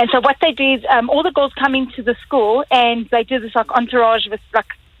 And so what they do is all the girls come into the school and they do this like entourage with like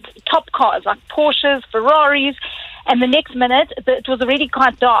top cars, like Porsches, Ferraris. And the next minute, it was already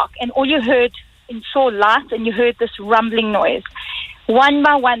quite dark. And all you heard and saw lights and you heard this rumbling noise. One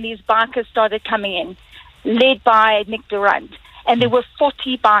by one, these bikers started coming in, led by Nick Durant. And there were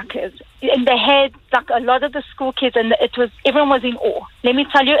 40 bikers. And they had like a lot of the school kids, and everyone was in awe. Let me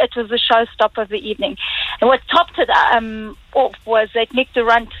tell you, it was the showstopper of the evening. And what topped it off was that Nick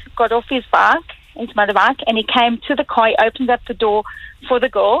Durant got off his motorbike, and he came to the car, he opened up the door for the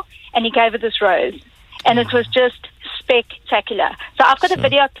girl, and he gave her this rose. And it was just spectacular. So I've got a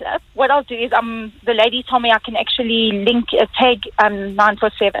video clip. What I'll do is the lady told me I can actually tag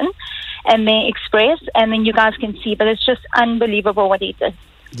 947 and then Xpress, and then you guys can see. But it's just unbelievable what he did.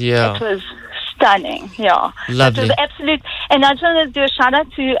 Yeah. It was stunning. Yeah. Lovely. It was absolute. And I just want to do a shout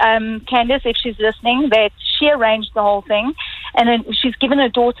out to Candice, if she's listening, that she arranged the whole thing. And then she's given her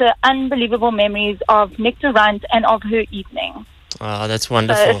daughter unbelievable memories of Nick Durant and of her evening. Oh, that's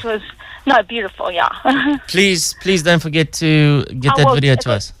wonderful. So it was, beautiful, yeah. Please don't forget to get that video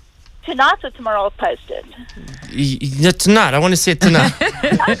to us. Tonight or tomorrow I'll post it. Tonight. I want to see it tonight.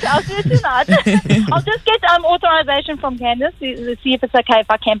 Okay, I'll do it tonight. I'll just get authorization from Candice to see if it's okay if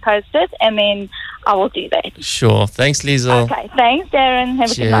I can post it, and then I will do that. Sure. Thanks, Liesl. Okay, thanks, Darren.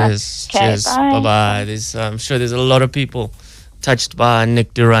 Have a good night. Cheers. Bye-bye. I'm sure there's a lot of people touched by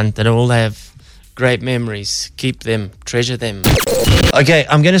Nick Durant that all have great memories. Keep them. Treasure them. Okay,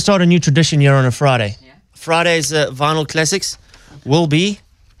 I'm going to start a new tradition here on a Friday. Yeah. Friday's Vinyl Classics will be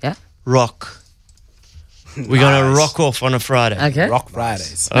rock. We're going to rock off on a Friday. Okay. Rock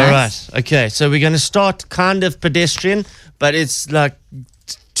Fridays. All right. Okay, so we're going to start kind of pedestrian, but it's like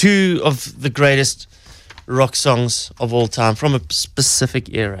two of the greatest rock songs of all time from a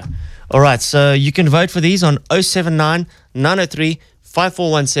specific era. All right, so you can vote for these on 079 903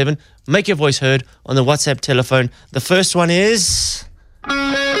 5417. Make your voice heard on the WhatsApp telephone. The first one is...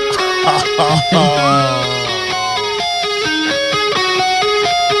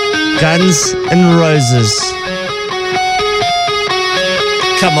 Guns N' Roses.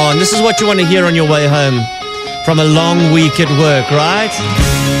 Come on, this is what you want to hear on your way home from a long week at work, right?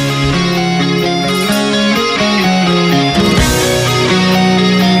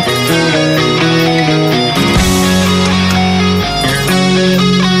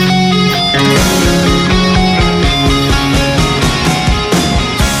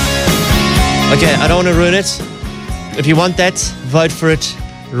 Okay, I don't want to ruin it. If you want that, vote for it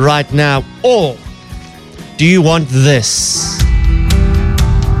right now. Or do you want this?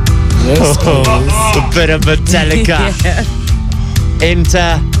 Yes, a bit of Metallica.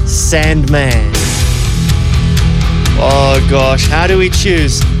 Enter Sandman. Oh gosh, how do we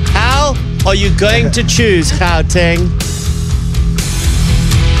choose? How are you going to choose, Gauteng?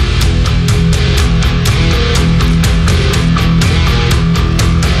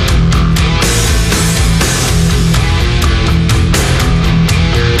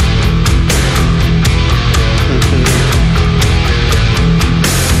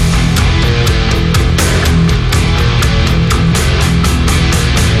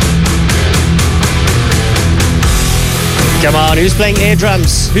 Come on, who's playing air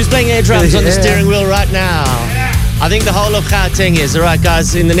drums? Who's playing air drums on the steering wheel right now? I think the whole of Gauteng is. All right,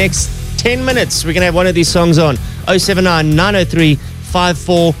 guys, in the next 10 minutes, we're going to have one of these songs on. 079 903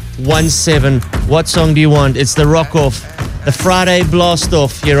 5417. What song do you want? It's the rock off, the Friday blast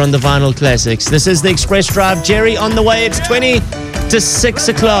off here on the Vinyl Classics. This is the Express Drive. Jerry on the way. It's 20 to 6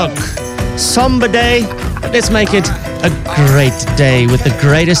 o'clock. Somber day. Let's make it a great day with the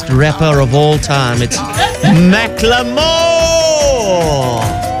greatest rapper of all time. It's Macklemore.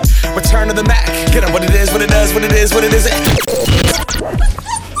 Return to the Mac. Get up what it is, what it does, what it is, what it isn't.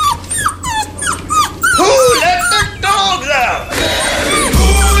 Who let the dogs out? Who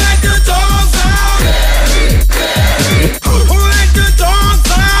let the dogs out? Who let the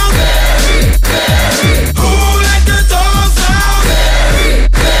dogs out? Who let the dogs out?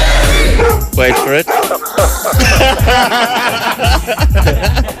 Wait for it.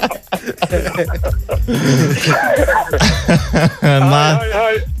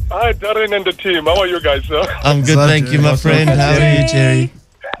 Hi, Darren and the team. How are you guys, sir? I'm good, thank you, my friend. How are you, Jerry?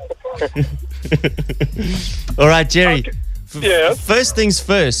 All right, Jerry. Yes. First things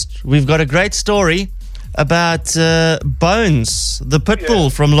first, we've got a great story about Bones, the pit bull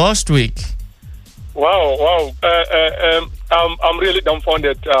from last week. Wow. I'm really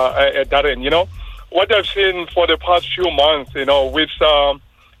dumbfounded, Darren. You know, what I've seen for the past few months, you know, with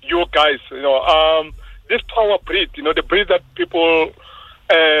you guys, you know, this power breed, you know, the breed that people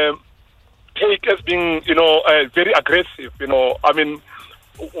take as being, you know, very aggressive, you know. I mean,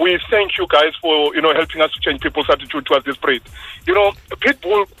 we thank you guys for, you know, helping us to change people's attitude towards this breed. You know, pit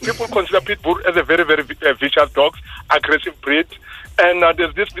bull, people consider pit bull as a very, very vicious dog, aggressive breed. And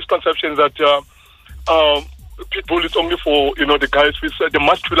there's this misconception that pit bull is only for, you know, the guys with the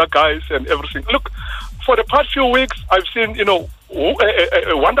muscular guys and everything. Look, for the past few weeks, I've seen, you know,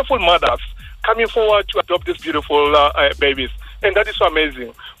 wonderful mothers coming forward to adopt these beautiful babies. And that is so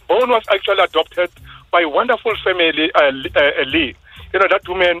amazing. Bone was actually adopted by a wonderful family, Lee. You know, that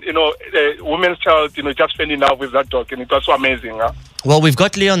woman, you know, woman's child, you know, just fell in love with that dog, and it was so amazing. Huh? Well, we've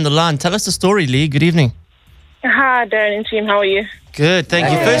got Lee on the line. Tell us the story, Lee. Good evening. Hi, Darren and team. How are you? Good,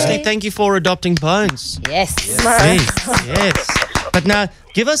 thank you. Firstly, thank you for adopting Bones. Yes. Yes. But now,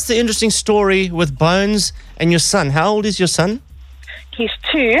 give us the interesting story with Bones and your son. How old is your son? He's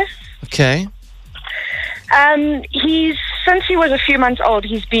 2. Okay. Since he was a few months old,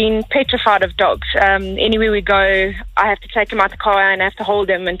 he's been petrified of dogs. Anywhere we go, I have to take him out the car and I have to hold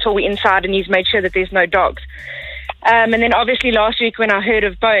him until we're inside, and he's made sure that there's no dogs. And then obviously last week when I heard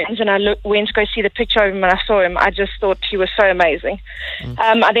of Bones and I went to go see the picture of him and I saw him, I just thought he was so amazing.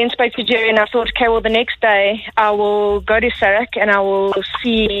 I then spoke to Jerry and I thought, okay, well, the next day I will go to Sarak and I will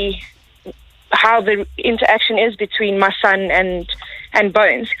see how the interaction is between my son and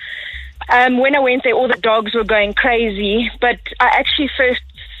Bones. When I went there, all the dogs were going crazy, but I actually first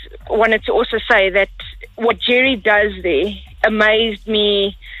wanted to also say that what Jerry does there amazed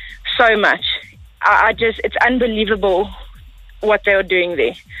me so much. It's unbelievable what they were doing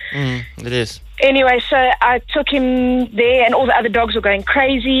there. It is. Anyway, so I took him there and all the other dogs were going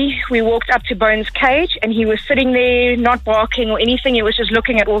crazy. We walked up to Bones' cage and he was sitting there, not barking or anything. He was just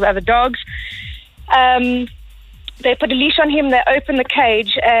looking at all the other dogs. They put a leash on him, they opened the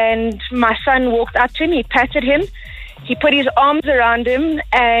cage, and my son walked up to him, he patted him, he put his arms around him,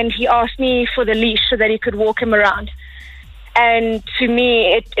 and he asked me for the leash so that he could walk him around. And to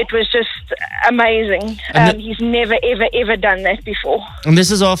me, it was just amazing. He's never, ever, ever done that before. And this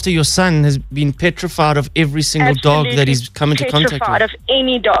is after your son has been petrified of every single dog that he's come into contact with. Petrified of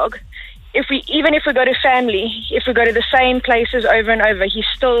any dog. Even if we go to family, if we go to the same places over and over, he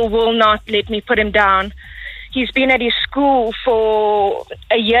still will not let me put him down. He's been at his school for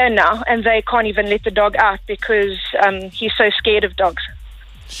a year now, and they can't even let the dog out because he's so scared of dogs.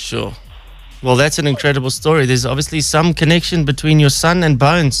 Sure. Well, that's an incredible story. There's obviously some connection between your son and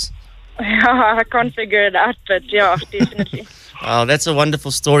Bones. I can't figure it out, but yeah, definitely. Oh, that's a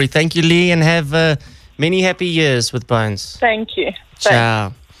wonderful story. Thank you, Lee, and have many happy years with Bones. Thank you.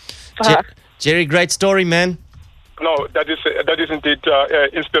 Ciao. Jerry, great story, man. No, that is indeed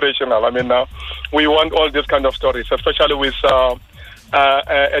inspirational. I mean, we want all these kind of stories, especially with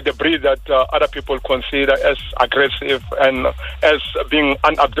the breed that other people consider as aggressive and as being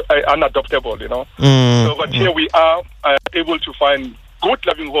unadoptable, you know. So, but here we are able to find good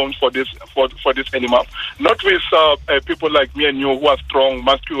loving homes for this animal, not with people like me and you who are strong,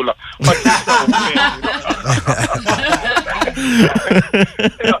 muscular, but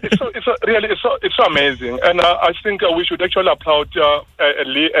it's so amazing, and I think we should actually applaud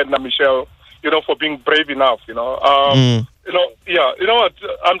Lee and Michelle, you know, for being brave enough, you know. You know, yeah, you know what?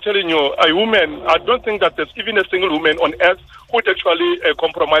 I'm telling you, a woman, I don't think that there's even a single woman on earth who would actually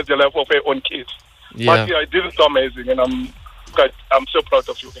compromise the life of her own kids. Yeah. But yeah, this is so amazing, and I'm so proud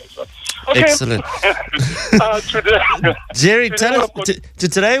of you guys. Okay. Excellent. Jerry, tell us,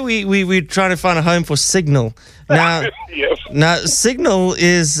 today we're trying to find a home for Signal. Now, yes. Now Signal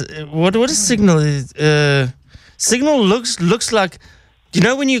is, what is Signal? Signal looks like, you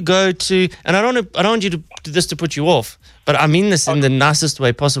know, when you go to, and I don't want you to this to put you off, but I mean this in the nicest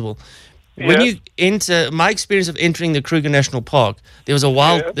way possible. When you enter, my experience of entering the Kruger National Park, there was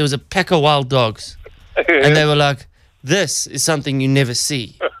a pack of wild dogs, and they were like, "This is something you never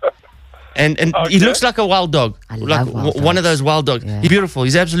see." And he looks like a wild dog, like one of those wild dogs. Yeah. He's beautiful.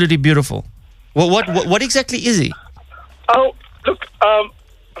 He's absolutely beautiful. What exactly is he? Oh, look,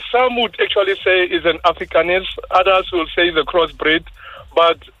 some would actually say is an Afrikaner. Others will say the crossbreed.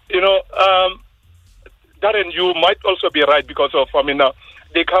 But, you know, Darren, you might also be right because of,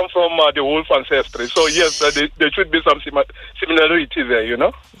 they come from the wolf ancestry. So, yes, there should be some similarity there, you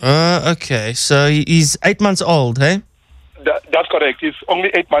know? Okay. So he's 8 months old, hey? That's correct. He's only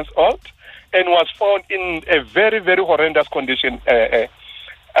 8 months old and was found in a very, very horrendous condition.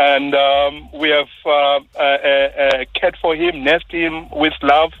 And we have a cat for him, nest him with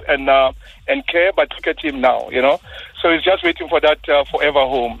love and care, but look at him now, So he's just waiting for that forever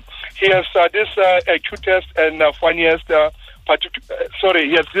home. He has this cutest and funniest, he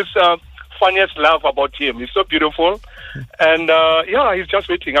has this funniest laugh about him. He's so beautiful. And he's just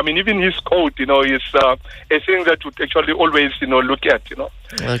waiting. I mean, even his coat, is a thing that would actually always, look at,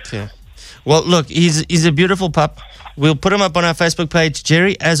 Okay. Well, look, he's a beautiful pup. We'll put him up on our Facebook page.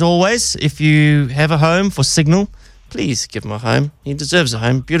 Jerry, as always, if you have a home for Signal, please give him a home. He deserves a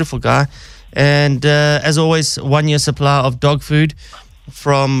home. Beautiful guy. And as always, 1 year supply of dog food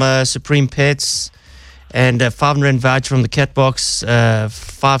from Supreme Pets, and 500 voucher from the Cat Box,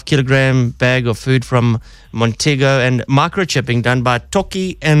 5 kilogram bag of food from Montego, and microchipping done by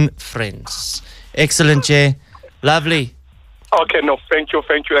Toki and Friends. Excellent, Jay. Lovely. Okay, no, thank you,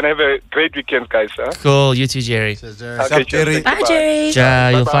 and have a great weekend, guys. Huh? Cool, you too, Jerry. Okay, Jerry. Bye, Jerry.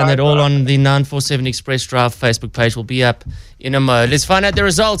 You'll find that all on the 947 Express Drive Facebook page. Will be up in a mo. Let's find out the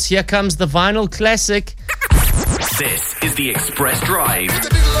results. Here comes the vinyl classic. This is the Express Drive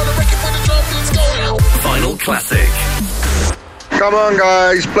Vinyl Classic. Come on,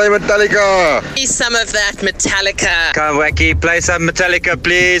 guys, play Metallica. Some of that Metallica. Come, Wacky, play some Metallica,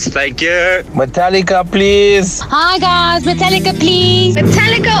 please. Thank you. Metallica, please. Hi, guys, Metallica, please.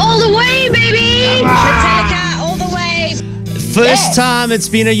 Metallica all the way, baby. Metallica all the way. First time it's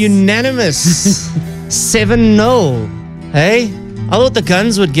been a unanimous 7-0. Hey? I thought the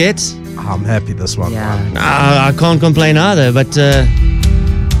Guns would get. I'm happy this one. Yeah. I can't complain either, but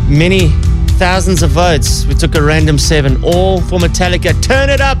many thousands of votes. We took a random 7, all for Metallica. Turn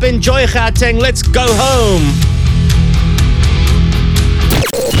it up, enjoy Gauteng, let's go home.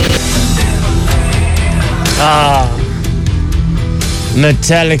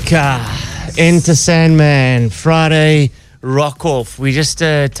 Metallica, Enter Sandman, Friday Rock Off. We just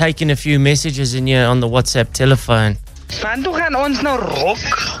taking a few messages in here on the WhatsApp telephone. Want toe gaan ons nou rock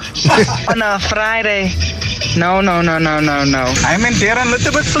on a Friday? No. I mean, there are a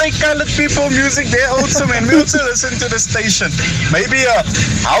little bit flake colored people music there also, man. We also listen to the station. Maybe a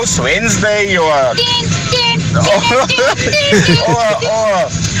House Wednesday or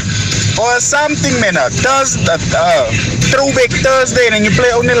or something, man. Throwback Thursday, and you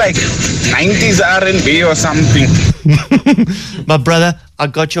play only like 90s R&B or something. My brother, I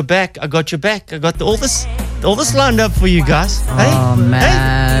got your back. I got all this lined up for you guys. Oh, hey,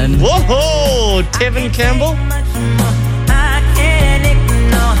 man. Hey. Whoa, Tevin Campbell.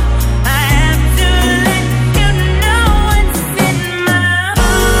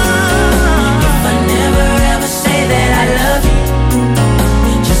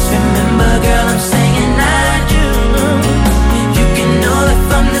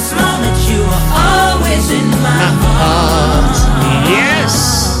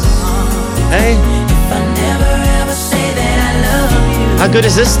 Hey. How good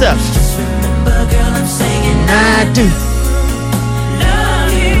is this stuff? I do.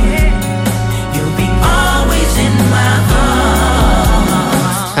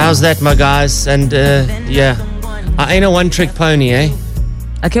 How's that, my guys? And I ain't a one-trick pony, eh?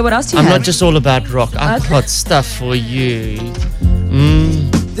 Okay, what else do you I'm have? not just all about rock. I've got stuff for you.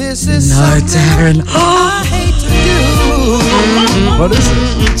 This is no, Darren. I hate to do. What is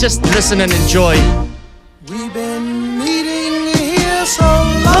it? Just listen and enjoy. We've been meeting here so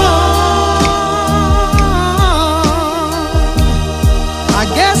long. I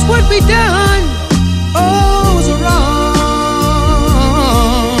guess what we done was wrong.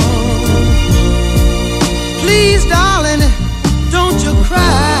 Please, darling, don't you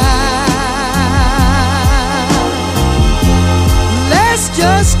cry. Let's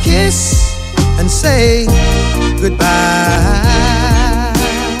just kiss and say goodbye.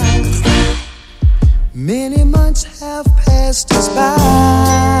 Many months have passed us by.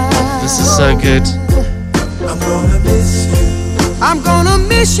 This is so good. I'm gonna miss you. I'm gonna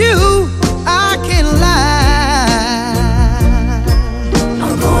miss you. I can't lie.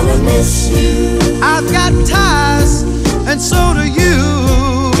 I'm gonna miss you. I've got ties, and so do you.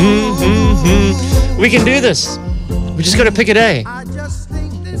 We can do this. We just got to pick a day.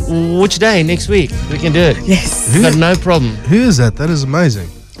 Which day? Next week. We can do it. Yes. Got no problem. Who is that? That is amazing.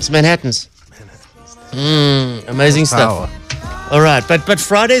 It's Manhattan's. Amazing stuff. All right, but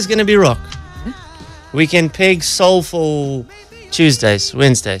Friday's going to be rock. We can peg soulful Tuesdays,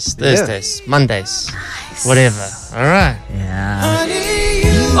 Wednesdays, Thursdays, Mondays, whatever. All right. Yeah.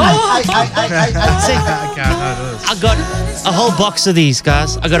 I got a whole box of these,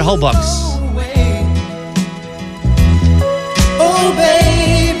 guys. I got a whole box. Oh,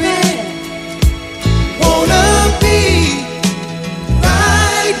 baby, wanna be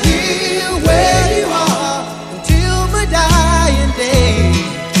right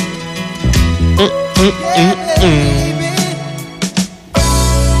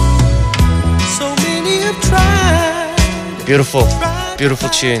Beautiful, beautiful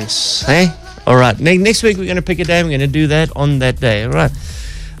tunes. Hey? All right. Next week, we're going to pick a day. We're going to do that on that day. All right.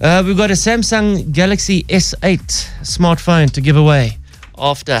 We've got a Samsung Galaxy S8 smartphone to give away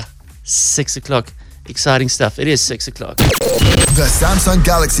after 6 o'clock. Exciting stuff. It is 6 o'clock. The Samsung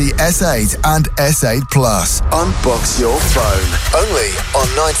Galaxy S8 and S8 Plus. Unbox your phone. Only on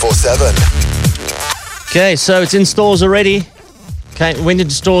 947. Okay, so it's in stores already. Went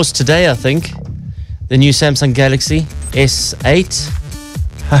into stores today, I think. The new Samsung Galaxy S8.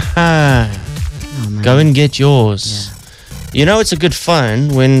 Haha. Go and get yours. Yeah. You know it's a good phone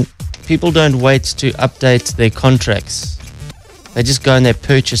when people don't wait to update their contracts. They just go and they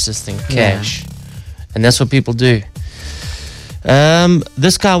purchase this thing, cash. And that's what people do.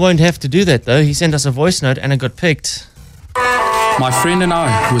 This guy won't have to do that, though. He sent us a voice note and it got picked. My friend and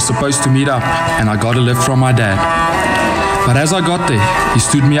I were supposed to meet up, and I got a lift from my dad. But as I got there, he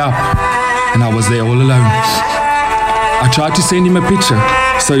stood me up, and I was there all alone. I tried to send him a picture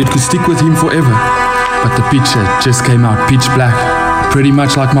so it could stick with him forever, but the picture just came out pitch black, pretty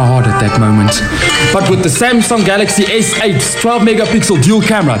much like my heart at that moment. But with the Samsung Galaxy S8 12 megapixel dual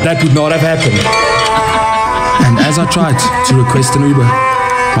camera, that would not have happened. And as I tried to request an Uber,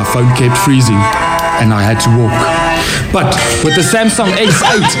 my phone kept freezing and I had to walk. But with the Samsung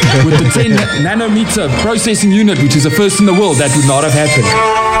S8 with the 10 nanometer processing unit, which is the first in the world, that would not have happened.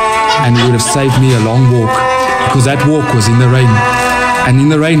 And it would have saved me a long walk, because that walk was in the rain. And in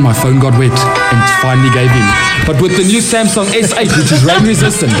the rain, my phone got wet and finally gave in. But with the new Samsung S8, which is rain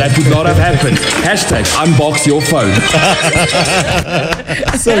resistant, that would not have happened. Hashtag unbox your phone.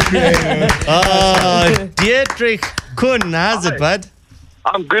 So creative. Oh, Dietrich Kuhn, how's it, bud?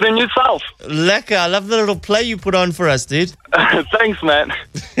 I'm good, and yourself? Lekker. I love the little play you put on for us, dude. Thanks, man.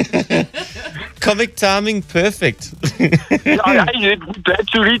 Comic timing, perfect. I had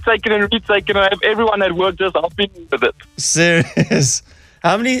to retake it and I have everyone at work just helping with it. Serious.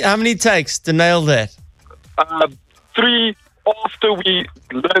 How many takes to nail that? 3 after we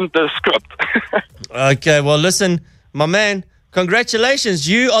learned the script. Okay, well, listen, my man, congratulations.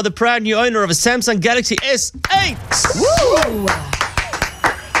 You are the proud new owner of a Samsung Galaxy S8. Woo!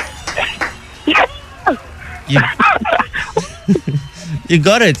 You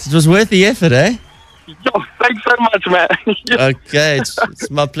got it. It was worth the effort, eh? Yo, thanks so much, man. Okay, it's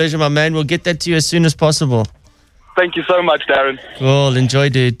my pleasure, my man. We'll get that to you as soon as possible. Thank you so much, Darren. Cool. Enjoy,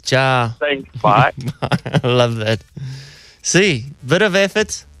 dude. Ciao. Thanks. Bye. I love that. See, bit of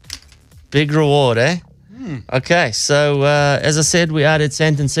effort, big reward, eh? Okay, so as I said, we're out at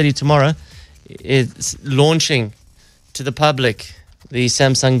Sandton City tomorrow. It's launching to the public the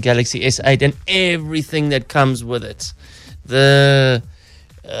Samsung Galaxy S8 and everything that comes with it. The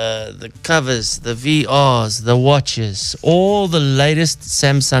covers, the VRs, the watches, all the latest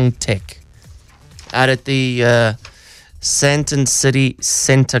Samsung tech out at the Sandton City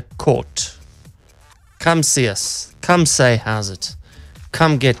Center Court. Come see us. Come say how's it.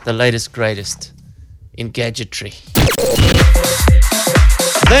 Come get the latest, greatest in gadgetry.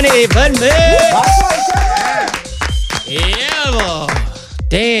 Vinny Van Yeah, boy.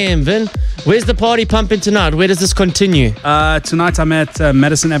 Damn, Vin. Where's the party pumping tonight? Where does this continue? Tonight I'm at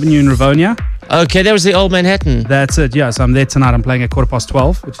Madison Avenue in Rivonia. Okay, that was the old Manhattan. That's it, yeah. So I'm there tonight. I'm playing at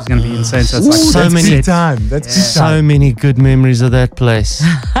 12:15, which is going to be insane. So it's That's so many good memories of that place.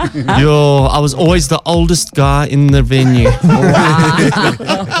 I was always the oldest guy in the venue.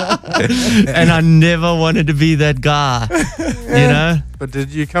 And I never wanted to be that guy, you know? But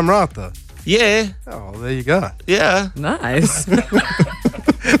did you come right, though? Yeah. Oh, there you go. Yeah. Nice.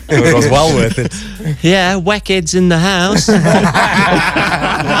 It was well worth it. Yeah, whackheads in the house.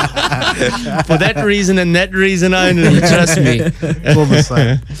 For that reason and that reason only, trust me. All the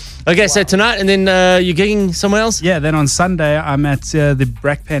same. Okay, so tonight, and then you're gigging somewhere else? Yeah, then on Sunday, I'm at the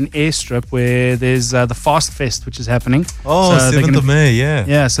Brakpan Airstrip where there's the Fast Fest, which is happening. Oh, so 7th of May, yeah.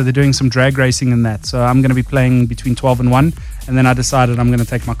 Yeah, so they're doing some drag racing in that. So I'm going to be playing between 12 and 1. And then I decided I'm going to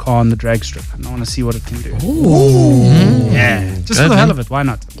take my car on the drag strip. And I want to see what it can do. Ooh. Yeah, just for the hell of it. Why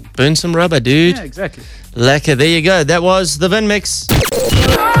not? Burn some rubber, dude. Yeah, exactly. Lekker, there you go. That was the Vin Mix.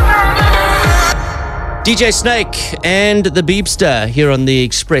 DJ Snake and the Beebster here on the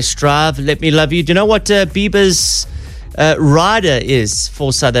Express Drive. Let me love you. Do you know what Bieber's rider is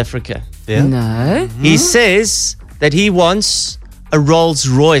for South Africa? Yeah. No. He says that he wants a Rolls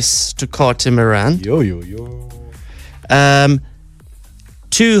Royce to cart him around. Yo.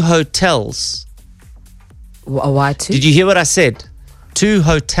 2 hotels. Why 2? Did you hear what I said? 2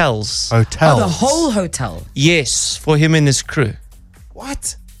 hotels. Hotels. Oh, the whole hotel. Yes, for him and his crew.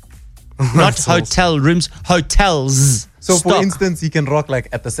 What? Not hotel rooms, hotels. So, Stop. for instance, he can rock like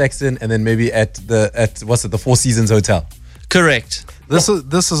at the Saxon and then maybe at the Four Seasons Hotel. Correct. This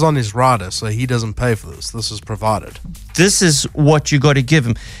is on his rider, so he doesn't pay for this. This is provided. This is what you got to give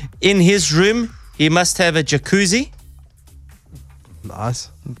him. In his room, he must have a jacuzzi. Nice.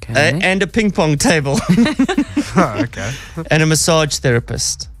 And a ping pong table. Okay. And a massage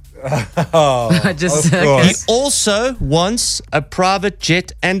therapist. He also wants a private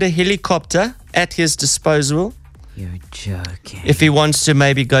jet and a helicopter at his disposal. You're joking. If he wants to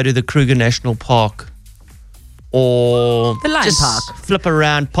maybe go to the Kruger National Park or The Lion just Park. flip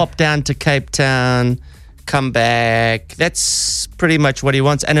around, pop down to Cape Town, come back. That's pretty much what he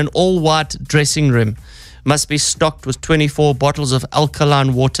wants. And an all-white dressing room must be stocked with 24 bottles of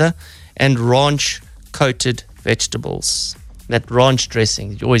alkaline water and ranch-coated vegetables. That ranch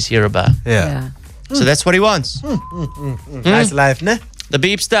dressing you always hear about. Yeah. So that's what he wants. Nice life, ne? The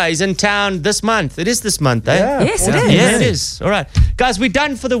Beepster is in town this month. It is this month, eh? Yeah. Yes, it is. Yeah, it is. All right. Guys, we're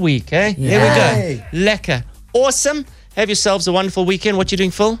done for the week, eh? There we go. Lekker. Awesome. Have yourselves a wonderful weekend. What you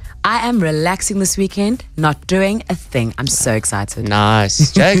doing, Phil? I am relaxing this weekend, not doing a thing. I'm so excited.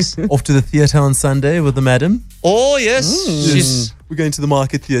 Nice. Jakes? Off to the theatre on Sunday with the madam. Oh, yes. She's We're going to the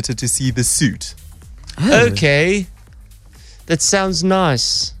Market Theatre to see The Suit. okay. That sounds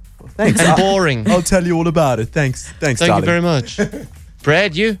nice. Thanks. And boring. I'll tell you all about it. Thanks, Thank darling. you very much.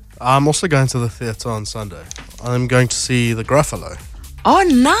 Brad, you? I'm also going to the theatre on Sunday. I'm going to see The Gruffalo. Oh,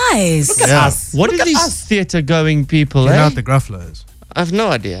 nice. Look at us. What are these theatre-going people, You eh? know what The Gruffalo is? I have no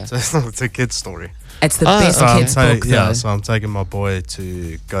idea. It's a kid's story. It's the best kids book, though. So I'm taking my boy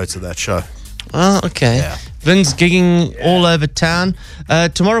to go to that show. Oh, okay. Yeah. Vin's gigging all over town.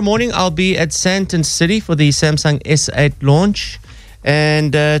 Tomorrow morning, I'll be at Sandton City for the Samsung S8 launch.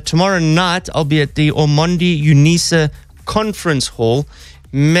 And tomorrow night, I'll be at the Ormondi Unisa Conference Hall.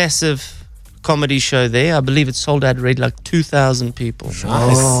 Massive comedy show there. I believe it's sold out already, like 2,000 people.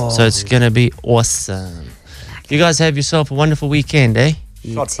 Nice. So it's going to be awesome. You guys have yourself a wonderful weekend, eh?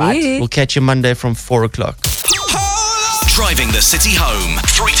 We'll catch you Monday from 4 o'clock. Driving the city home,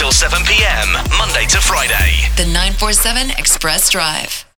 3 till 7 p.m., Monday to Friday. The 947 Express Drive.